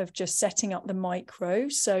photos of just setting up the micro.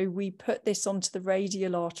 So we put this onto the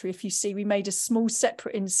radial artery. If you see, we made a small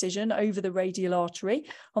separate incision over the radial artery.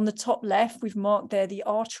 On the top left, we've marked there the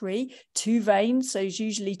artery, 2 veins. So there's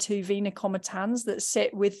usually 2 vena comitans that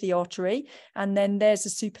sit with the artery. And then there's a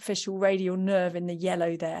superficial radial nerve in the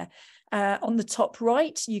yellow there. On the top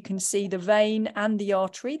right, you can see the vein and the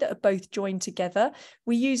artery that are both joined together.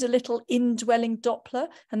 We use a little indwelling Doppler,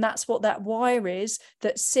 and that's what that wire is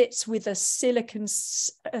that sits with a silicon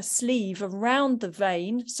sleeve around the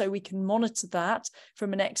vein, so we can monitor that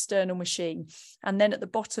from an external machine. And then at the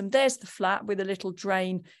bottom, there's the flap with a little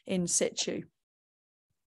drain in situ.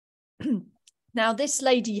 Now, this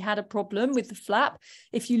lady had a problem with the flap.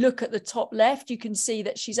 If you look at the top left, you can see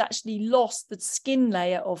that she's actually lost the skin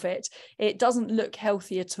layer of it. It doesn't look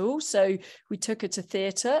healthy at all. So we took her to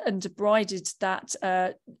theatre and debrided that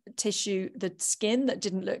tissue, the skin that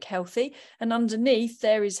didn't look healthy. And underneath,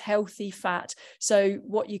 there is healthy fat. So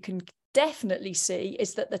what you can definitely see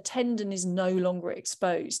is that the tendon is no longer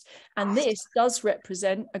exposed, and this does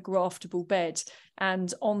represent a graftable bed.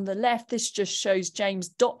 And on the left, this just shows James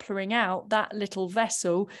Dopplering out that little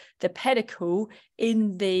vessel, the pedicle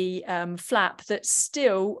in the flap, that's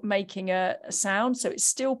still making a sound, so it's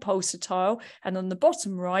still pulsatile. And on the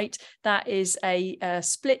bottom right, that is a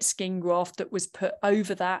split skin graft that was put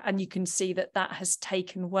over that, and you can see that that has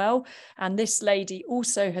taken well. And this lady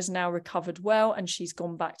also has now recovered well, and she's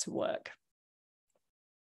gone back to work.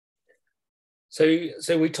 So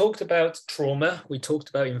we talked about trauma, we talked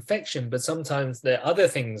about infection, but sometimes there are other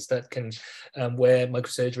things that can, where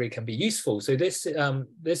microsurgery can be useful. So this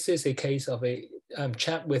is a case of a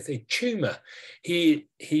chap with a tumor. He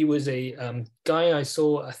was a guy I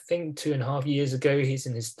saw, I think 2.5 years ago. He's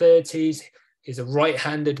in his 30s. He's a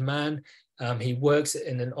right-handed man. He works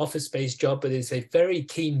in an office-based job, but is a very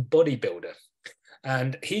keen bodybuilder.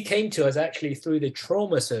 And he came to us actually through the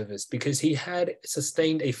trauma service because he had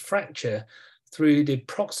sustained a fracture through the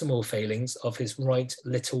proximal phalanx of his right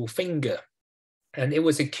little finger. And it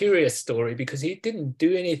was a curious story because he didn't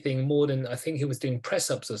do anything more than, I think he was doing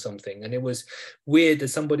press-ups or something. And it was weird that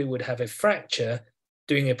somebody would have a fracture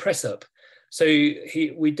doing a press-up. So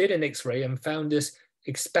we did an X-ray and found this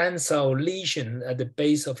expansile lesion at the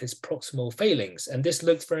base of his proximal phalanx. And this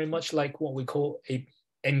looked very much like what we call a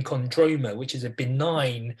enchondroma, which is a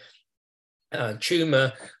benign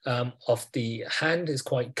tumor of the hand, is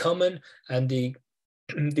quite common, and the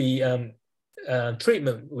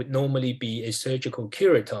treatment would normally be a surgical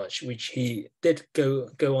curettage, which he did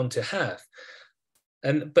go on to have.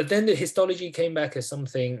 But then the histology came back as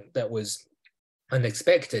something that was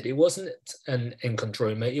unexpected. It wasn't an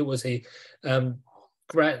enchondroma, it was a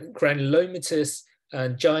granulomatous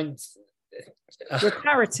giant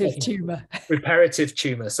reparative tumor. Reparative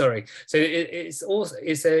tumor, sorry. So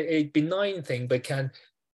it's a benign thing, but can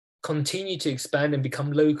continue to expand and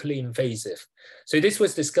become locally invasive. So this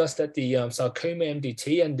was discussed at the sarcoma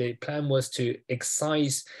MDT, and the plan was to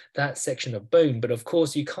excise that section of bone. But of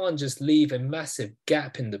course, you can't just leave a massive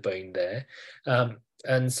gap in the bone there.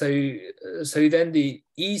 And so then the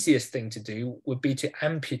easiest thing to do would be to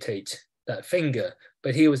amputate that finger.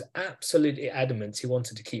 But he was absolutely adamant he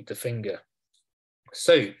wanted to keep the finger.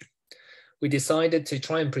 So we decided to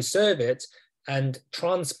try and preserve it and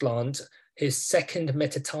transplant his second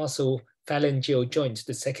metatarsal phalangeal joint,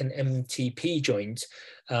 the second MTP joint,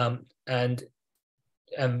 and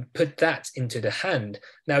put that into the hand.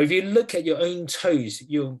 Now, if you look at your own toes,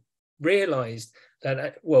 you'll realize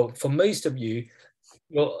that, well, for most of you,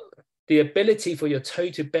 the ability for your toe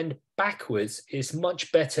to bend backwards is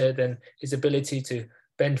much better than his ability to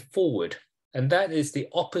bend forward. And that is the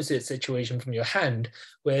opposite situation from your hand,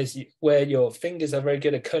 where your fingers are very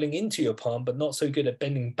good at curling into your palm, but not so good at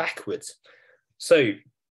bending backwards. So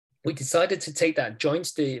we decided to take that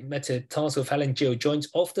joint, the metatarsal phalangeal joint,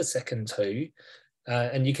 off the second toe.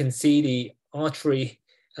 And you can see the artery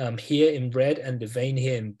here in red and the vein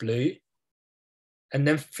here in blue. And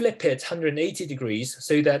then flip it 180 degrees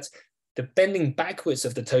so that the bending backwards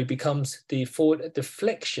of the toe becomes the forward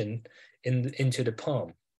deflection into the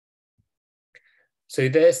palm. So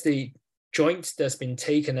there's the joint that's been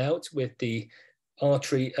taken out with the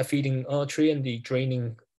artery, a feeding artery and the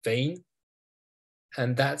draining vein.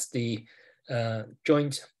 And that's the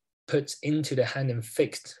joint put into the hand and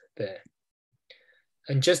fixed there.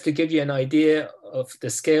 And just to give you an idea of the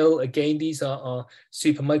scale, again, these are our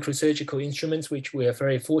super microsurgical instruments, which we are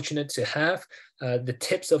very fortunate to have. The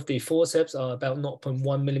tips of the forceps are about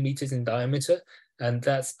 0.1 millimeters in diameter. And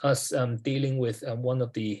that's us dealing with one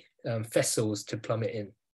of the vessels to plumb it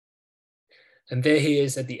in. And there he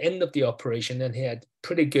is at the end of the operation, and he had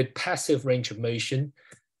pretty good passive range of motion.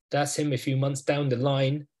 That's him a few months down the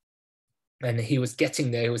line, and he was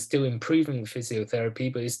getting there. He was still improving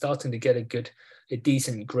physiotherapy, but he's starting to get a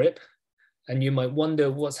decent grip. And you might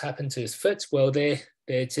wonder what's happened to his foot. Well, there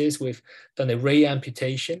it is. We've done a ray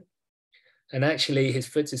amputation, and actually his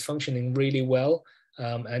foot is functioning really well,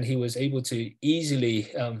 and he was able to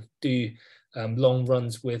easily do long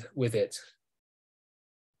runs with it.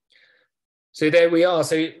 So there we are.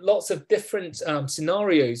 So lots of different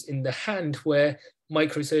scenarios in the hand where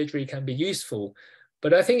microsurgery can be useful.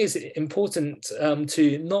 But I think it's important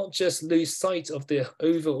to not just lose sight of the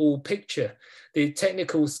overall picture. The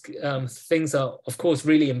technical things are, of course,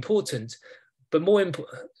 really important, but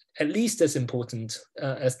at least as important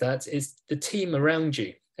as that is the team around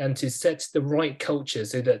you, and to set the right culture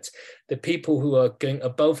so that the people who are going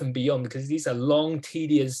above and beyond, because these are long,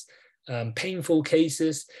 tedious, painful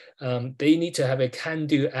cases, they need to have a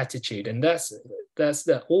can-do attitude. And that's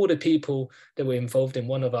all the people that were involved in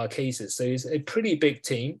one of our cases. So it's a pretty big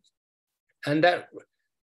team, and that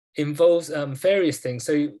involves various things.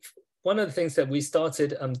 So one of the things that we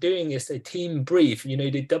started doing is a team brief. You know,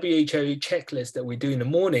 the WHO checklist that we do in the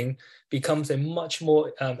morning becomes a much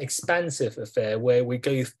more expansive affair, where we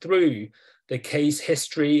go through the case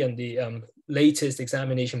history and the latest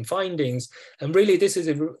examination findings. And really, this is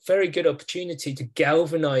a very good opportunity to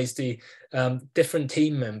galvanize the different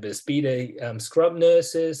team members, be they scrub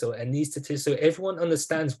nurses or anesthetists, so everyone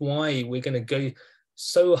understands why we're going to go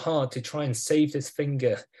so hard to try and save this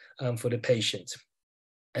finger for the patient.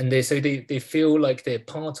 And they feel like they're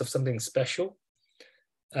part of something special.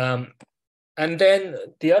 And then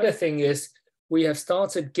the other thing is, we have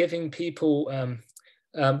started giving people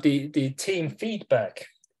the team feedback.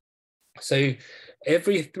 So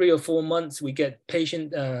every 3 or 4 months, we get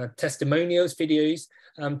patient testimonials, videos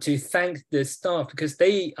to thank the staff, because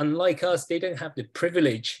they, unlike us, they don't have the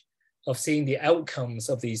privilege of seeing the outcomes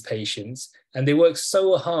of these patients, and they work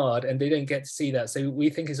so hard and they don't get to see that. So we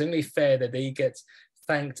think it's only fair that they get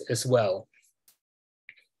thanked as well.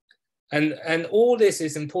 And all this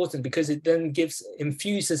is important because it then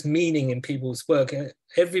infuses meaning in people's work.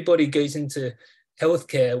 Everybody goes into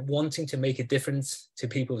healthcare wanting to make a difference to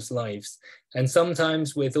people's lives. And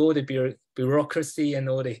sometimes with all the bureaucracy and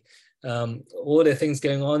all the things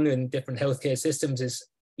going on in different healthcare systems, it's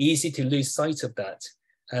easy to lose sight of that.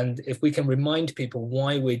 And if we can remind people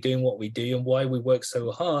why we're doing what we do and why we work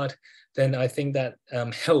so hard, then I think that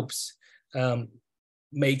helps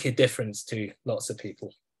make a difference to lots of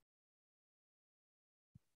people.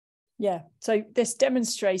 Yeah, so this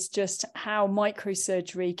demonstrates just how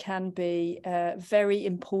microsurgery can be very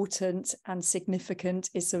important and significant.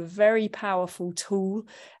 It's a very powerful tool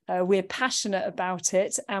We're passionate about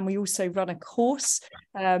it, and we also run a course.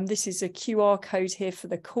 This is a QR code here for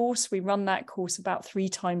the course. We run that course about 3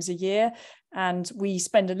 times a year, and we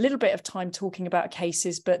spend a little bit of time talking about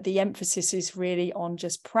cases, but the emphasis is really on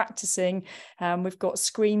just practicing. We've got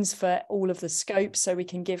screens for all of the scopes, so we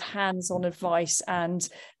can give hands-on advice, and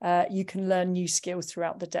you can learn new skills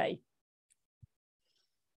throughout the day.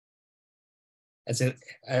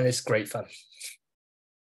 And it's great fun.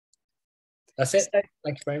 That's it. So,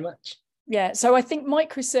 thank you very much. Yeah, so I think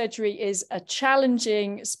microsurgery is a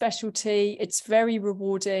challenging specialty. It's very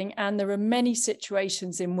rewarding, and there are many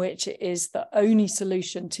situations in which it is the only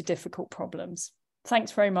solution to difficult problems.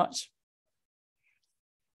 Thanks very much.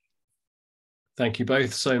 Thank you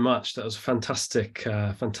both so much. That was a fantastic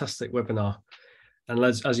webinar. And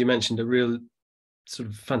as you mentioned, a real sort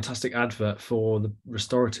of fantastic advert for the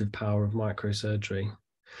restorative power of microsurgery.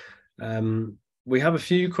 We have a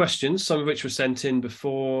few questions, some of which were sent in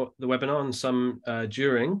before the webinar and some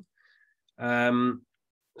during.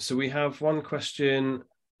 So we have one question,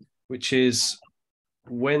 which is,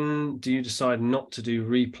 when do you decide not to do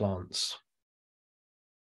replants?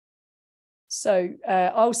 So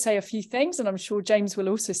I'll say a few things, and I'm sure James will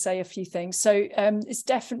also say a few things. So it's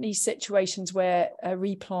definitely situations where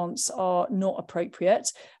replants are not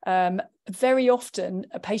appropriate. Very often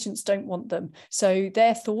patients don't want them, so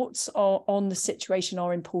their thoughts on the situation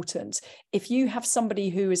are important. If you have somebody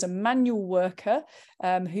who is a manual worker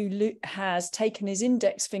who has taken his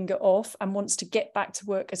index finger off and wants to get back to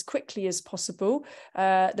work as quickly as possible,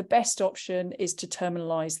 the best option is to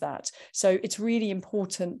terminalize that. So it's really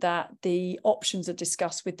important that the options are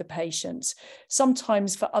discussed with the patient.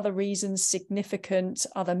 Sometimes for other reasons, significant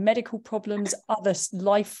other medical problems, other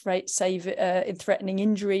life-threatening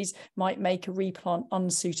injuries might make a replant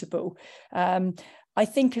unsuitable. I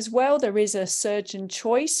think as well, there is a surgeon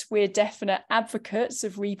choice. We're definite advocates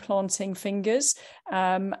of replanting fingers,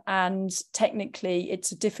 and technically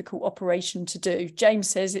it's a difficult operation to do. James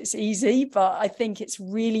says it's easy, but I think it's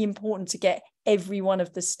really important to get every one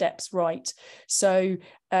of the steps right. So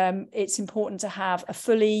it's important to have a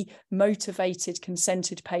fully motivated,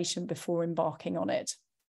 consented patient before embarking on it.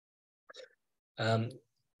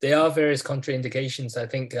 There are various contraindications. I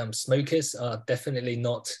think smokers are definitely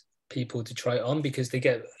not people to try on because they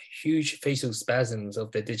get huge facial spasms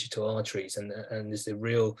of the digital arteries, and there's a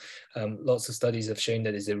real, lots of studies have shown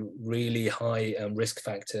that there's a really high risk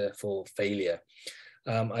factor for failure.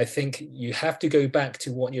 I think you have to go back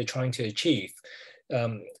to what you're trying to achieve,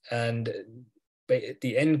 and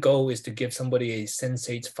the end goal is to give somebody a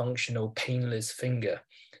sensate, functional, painless finger.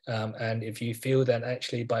 And if you feel that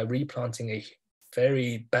actually by replanting a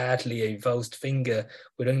very badly avulsed finger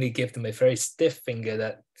would only give them a very stiff finger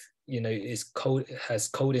that, you know, is cold, has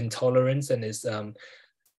cold intolerance, and is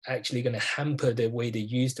actually going to hamper the way they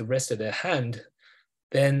use the rest of their hand,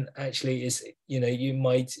 then actually is, you know,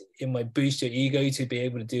 it might boost your ego to be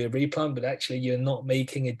able to do a replant, but actually you're not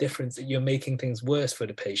making a difference. You're making things worse for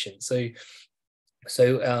the patient. So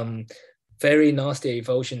very nasty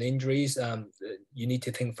avulsion injuries, you need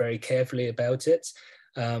to think very carefully about it.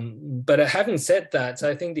 But having said that,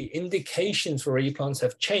 I think the indications for replants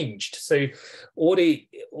have changed. So all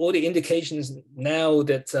the indications now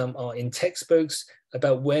that are in textbooks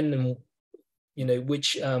about when and, you know,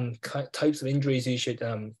 which types of injuries you should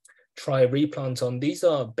try a replant on, these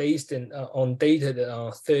are based on data that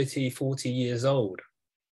are 30, 40 years old,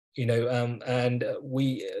 you know, and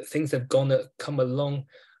things have come a long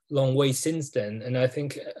way since then. And I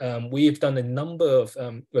think we've done a number of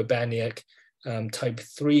Urbaniac type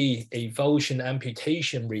 3 avulsion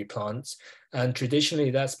amputation replants, and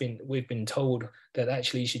traditionally we've been told that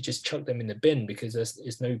actually you should just chuck them in the bin because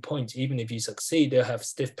there's no point. Even if you succeed, they'll have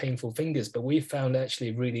stiff, painful fingers, but we found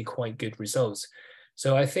actually really quite good results.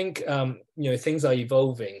 So I think you know, things are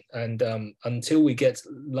evolving, and until we get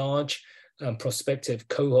large prospective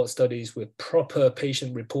cohort studies with proper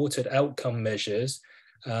patient-reported outcome measures,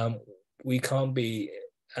 we can't be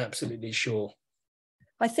absolutely sure.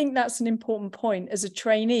 I think that's an important point. As a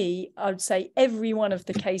trainee, I would say every one of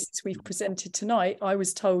the cases we've presented tonight, I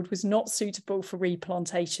was told was not suitable for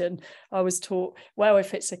replantation. I was taught, well,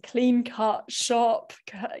 if it's a clean cut, sharp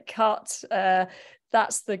cut,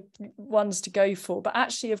 that's the ones to go for. But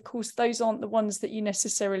actually, of course, those aren't the ones that you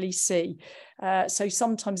necessarily see. So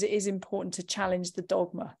sometimes it is important to challenge the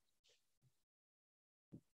dogma.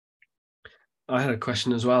 I had a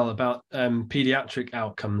question as well about pediatric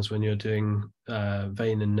outcomes when you're doing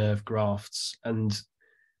vein and nerve grafts, and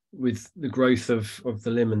with the growth of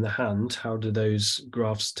the limb and the hand, how do those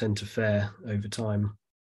grafts tend to fare over time?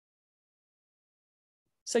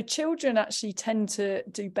 So children actually tend to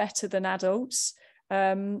do better than adults.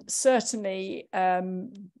 Certainly,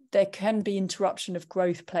 there can be interruption of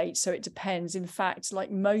growth plates, so it depends. In fact,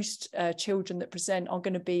 like most children that present are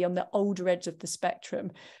going to be on the older edge of the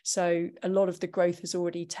spectrum, so a lot of the growth has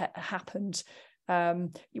already happened.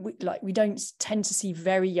 We don't tend to see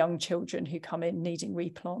very young children who come in needing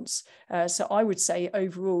replants. So I would say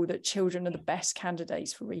overall that children are the best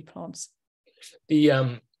candidates for replants.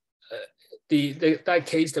 That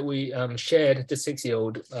case that we shared, the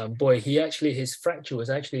 6-year-old boy, his fracture was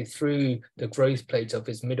actually through the growth plate of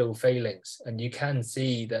his middle phalanx, and you can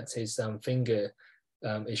see that his finger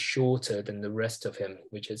is shorter than the rest of him,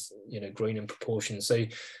 which is grown in proportion.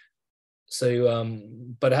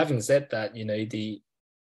 But having said that,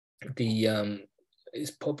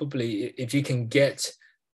 it's probably, if you can get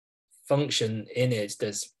function in it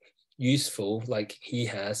that's useful like he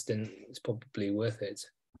has, then it's probably worth it.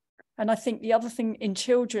 And I think the other thing in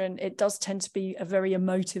children, it does tend to be a very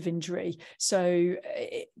emotive injury. So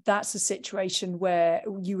that's a situation where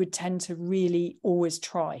you would tend to really always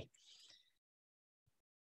try.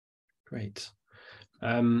 Great.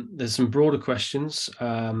 There's some broader questions.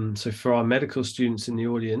 So for our medical students in the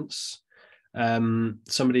audience,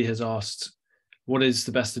 somebody has asked, what is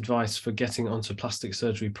the best advice for getting onto plastic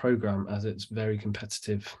surgery program as it's very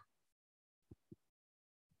competitive?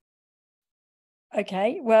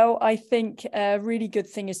 Okay, well, I think a really good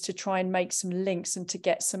thing is to try and make some links and to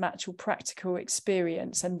get some actual practical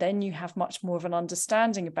experience. And then you have much more of an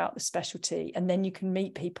understanding about the specialty. And then you can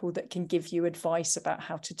meet people that can give you advice about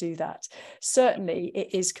how to do that. Certainly,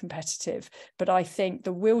 it is competitive, but I think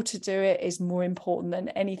the will to do it is more important than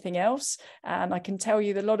anything else. And I can tell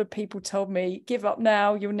you that a lot of people told me, give up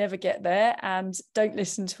now, you'll never get there. And don't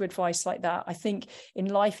listen to advice like that. I think in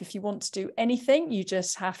life, if you want to do anything, you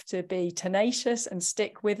just have to be tenacious and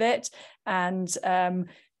stick with it, and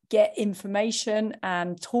get information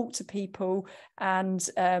and talk to people, and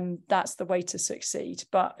that's the way to succeed.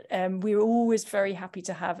 But we're always very happy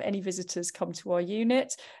to have any visitors come to our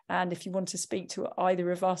unit, and if you want to speak to either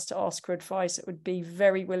of us to ask for advice, it would be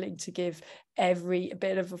very willing to give every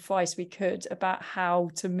bit of advice we could about how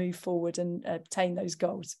to move forward and obtain those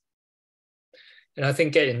goals. And I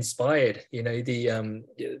think get inspired. The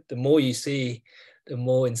more you see, the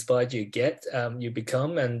more inspired you get, you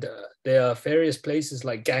become. And there are various places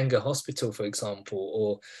like Ganga Hospital, for example,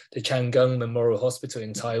 or the Chang'an Memorial Hospital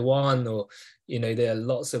in Taiwan, or, there are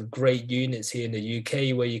lots of great units here in the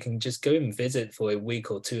UK where you can just go and visit for a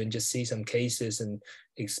week or two and just see some cases and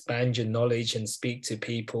expand your knowledge and speak to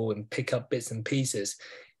people and pick up bits and pieces.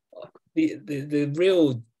 The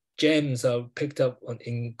real gems are picked up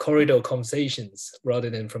in corridor conversations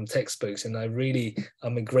rather than from textbooks. And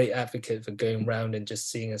I'm a great advocate for going around and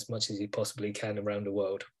just seeing as much as you possibly can around the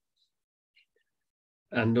world.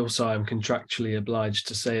 And also I'm contractually obliged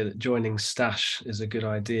to say that joining Stash is a good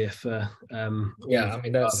idea for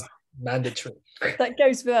that's mandatory. That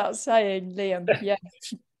goes without saying, Liam. Yeah.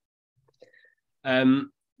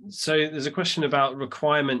 So there's a question about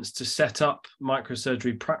requirements to set up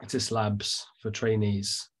microsurgery practice labs for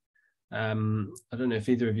trainees. I don't know if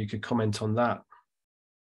either of you could comment on that.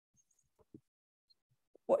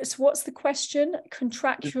 What's the question?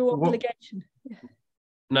 Contractual obligation?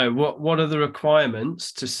 No, what are the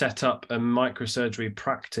requirements to set up a microsurgery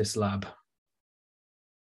practice lab?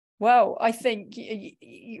 Well, I think,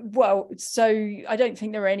 so I don't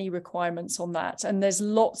think there are any requirements on that. And there's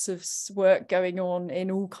lots of work going on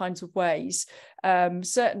in all kinds of ways.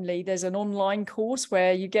 Certainly, there's an online course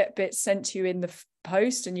where you get bits sent to you in the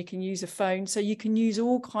post and you can use a phone. So you can use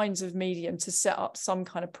all kinds of medium to set up some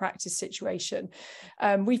kind of practice situation.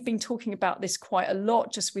 We've been talking about this quite a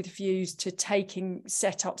lot, just with views to taking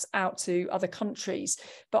setups out to other countries.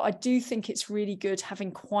 But I do think it's really good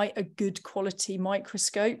having quite a good quality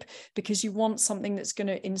microscope, because you want something that's going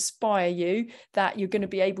to inspire you, that you're going to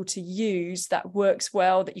be able to use, that works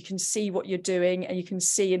well, that you can see what you're doing and you can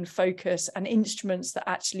see in focus, and instruments that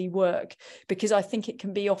actually work. Because I think it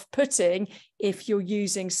can be off-putting if you're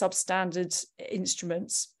using substandard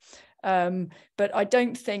instruments. But I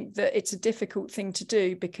don't think that it's a difficult thing to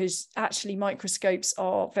do, because actually microscopes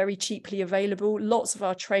are very cheaply available. Lots of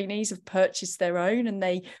our trainees have purchased their own and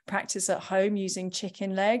they practice at home using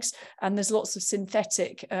chicken legs, and there's lots of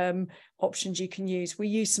synthetic options you can use. We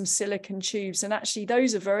use some silicone tubes, and actually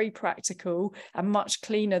those are very practical and much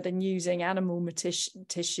cleaner than using animal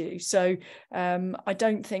tissue. So I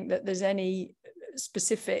don't think that there's any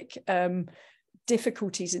specific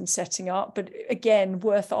difficulties in setting up, but again,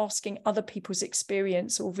 worth asking other people's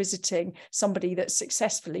experience or visiting somebody that's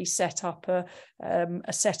successfully set up a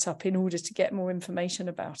setup in order to get more information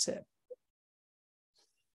about it.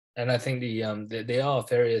 And I think there are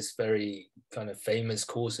various very kind of famous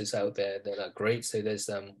courses out there that are great. So there's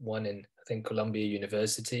one in, I think, Columbia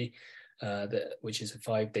University, which is a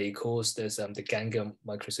 5-day course. There's the Ganga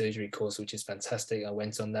Microsurgery course, which is fantastic. I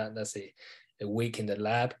went on that. That's a week in the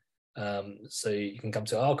lab. So you can come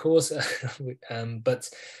to our course. And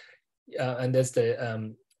there's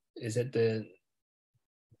the, is it the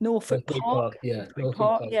Norfolk Park? Yeah, Norfolk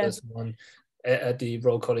Park, yeah. There's one. At the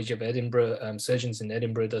Royal College of Edinburgh, surgeons in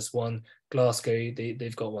Edinburgh does one. Glasgow,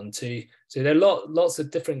 they've got one too. So there are lots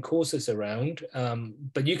of different courses around,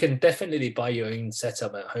 but you can definitely buy your own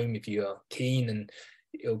setup at home if you are keen, and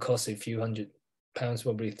it'll cost a few £100,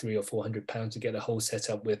 probably £300 or £400 to get a whole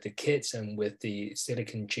setup with the kits and with the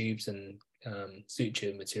silicone tubes and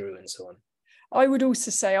suture material and so on. I would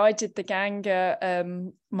also say I did the Ganga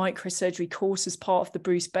microsurgery course as part of the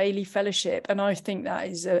Bruce Bailey Fellowship, and I think that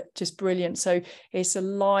is just brilliant. So it's a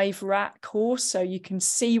live rat course, so you can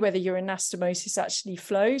see whether your anastomosis actually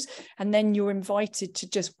flows, and then you're invited to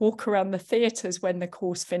just walk around the theatres when the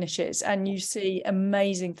course finishes, and you see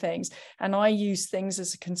amazing things. And I use things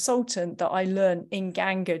as a consultant that I learned in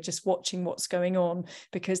Ganga just watching what's going on,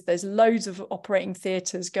 because there's loads of operating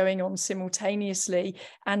theatres going on simultaneously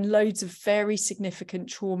and loads of very significant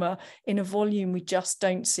trauma in a volume we just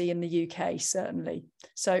don't see in the UK, certainly.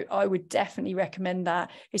 So I would definitely recommend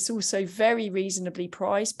that. It's also very reasonably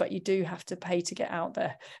priced, but you do have to pay to get out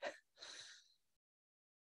there.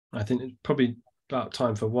 I think it's probably about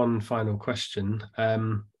time for one final question.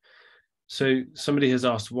 So somebody has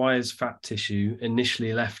asked, why is fat tissue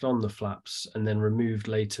initially left on the flaps and then removed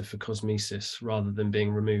later for cosmesis rather than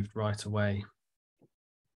being removed right away?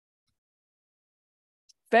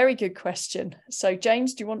 Very good question. So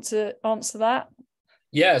James, do you want to answer that?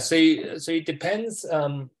 Yeah, so it depends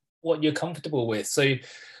what you're comfortable with. So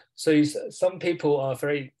some people are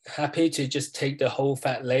very happy to just take the whole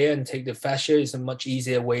fat layer and take the fascia. It's a much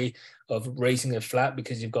easier way of raising a flap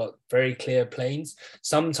because you've got very clear planes.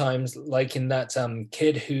 Sometimes, like in that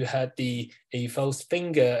kid who had a false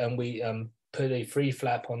finger, and we put a free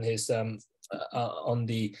flap on his on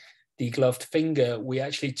the degloved finger, we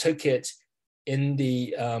actually took it in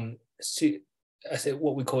the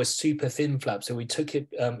what we call a super thin flap. So we took it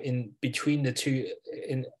in between the two,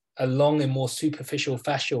 in along a more superficial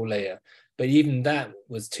fascial layer, but even that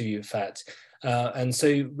was too fat. And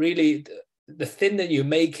so really the thinner you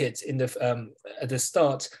make it in the at the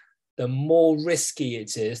start, the more risky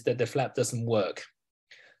it is that the flap doesn't work.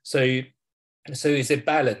 So it's a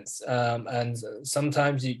balance, and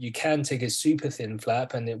sometimes you can take a super thin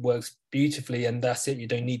flap and it works beautifully, and that's it. You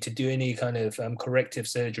don't need to do any kind of corrective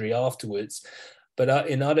surgery afterwards. But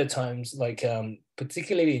in other times, like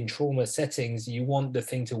particularly in trauma settings, you want the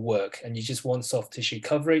thing to work, and you just want soft tissue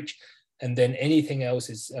coverage, and then anything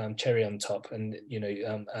else is cherry on top. And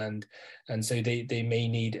and so they may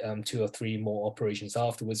need 2 or 3 more operations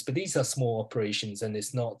afterwards. But these are small operations, and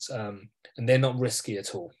it's not and they're not risky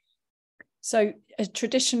at all. So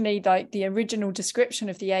traditionally, like the original description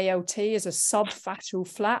of the ALT is a subfascial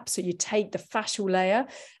flap. So you take the fascial layer,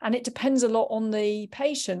 and it depends a lot on the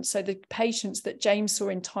patient. So the patients that James saw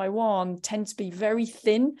in Taiwan tend to be very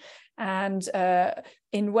thin. And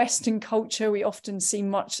in Western culture, we often see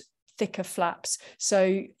much thicker flaps.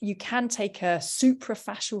 So you can take a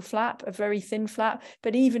suprafascial flap, a very thin flap,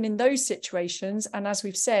 but even in those situations, and as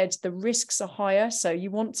we've said, the risks are higher. So you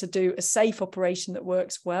want to do a safe operation that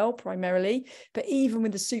works well primarily, but even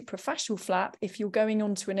with the suprafascial flap, if you're going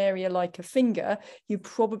onto an area like a finger, you're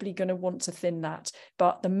probably going to want to thin that.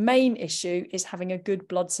 But the main issue is having a good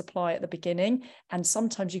blood supply at the beginning. And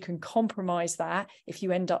sometimes you can compromise that if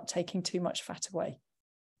you end up taking too much fat away.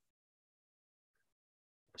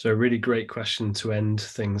 So a really great question to end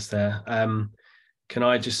things there. Can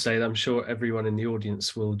I just say that I'm sure everyone in the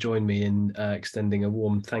audience will join me in extending a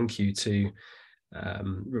warm thank you to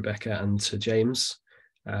Rebecca and to James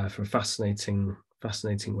for a fascinating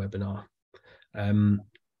webinar.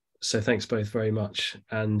 So thanks both very much,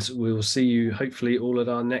 and we will see you hopefully all at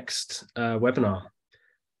our next webinar.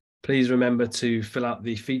 Please remember to fill out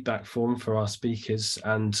the feedback form for our speakers,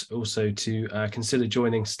 and also to consider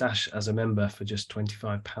joining Stash as a member for just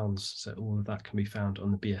 £25. So all of that can be found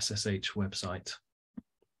on the BSSH website.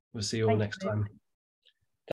 We'll see you all next time.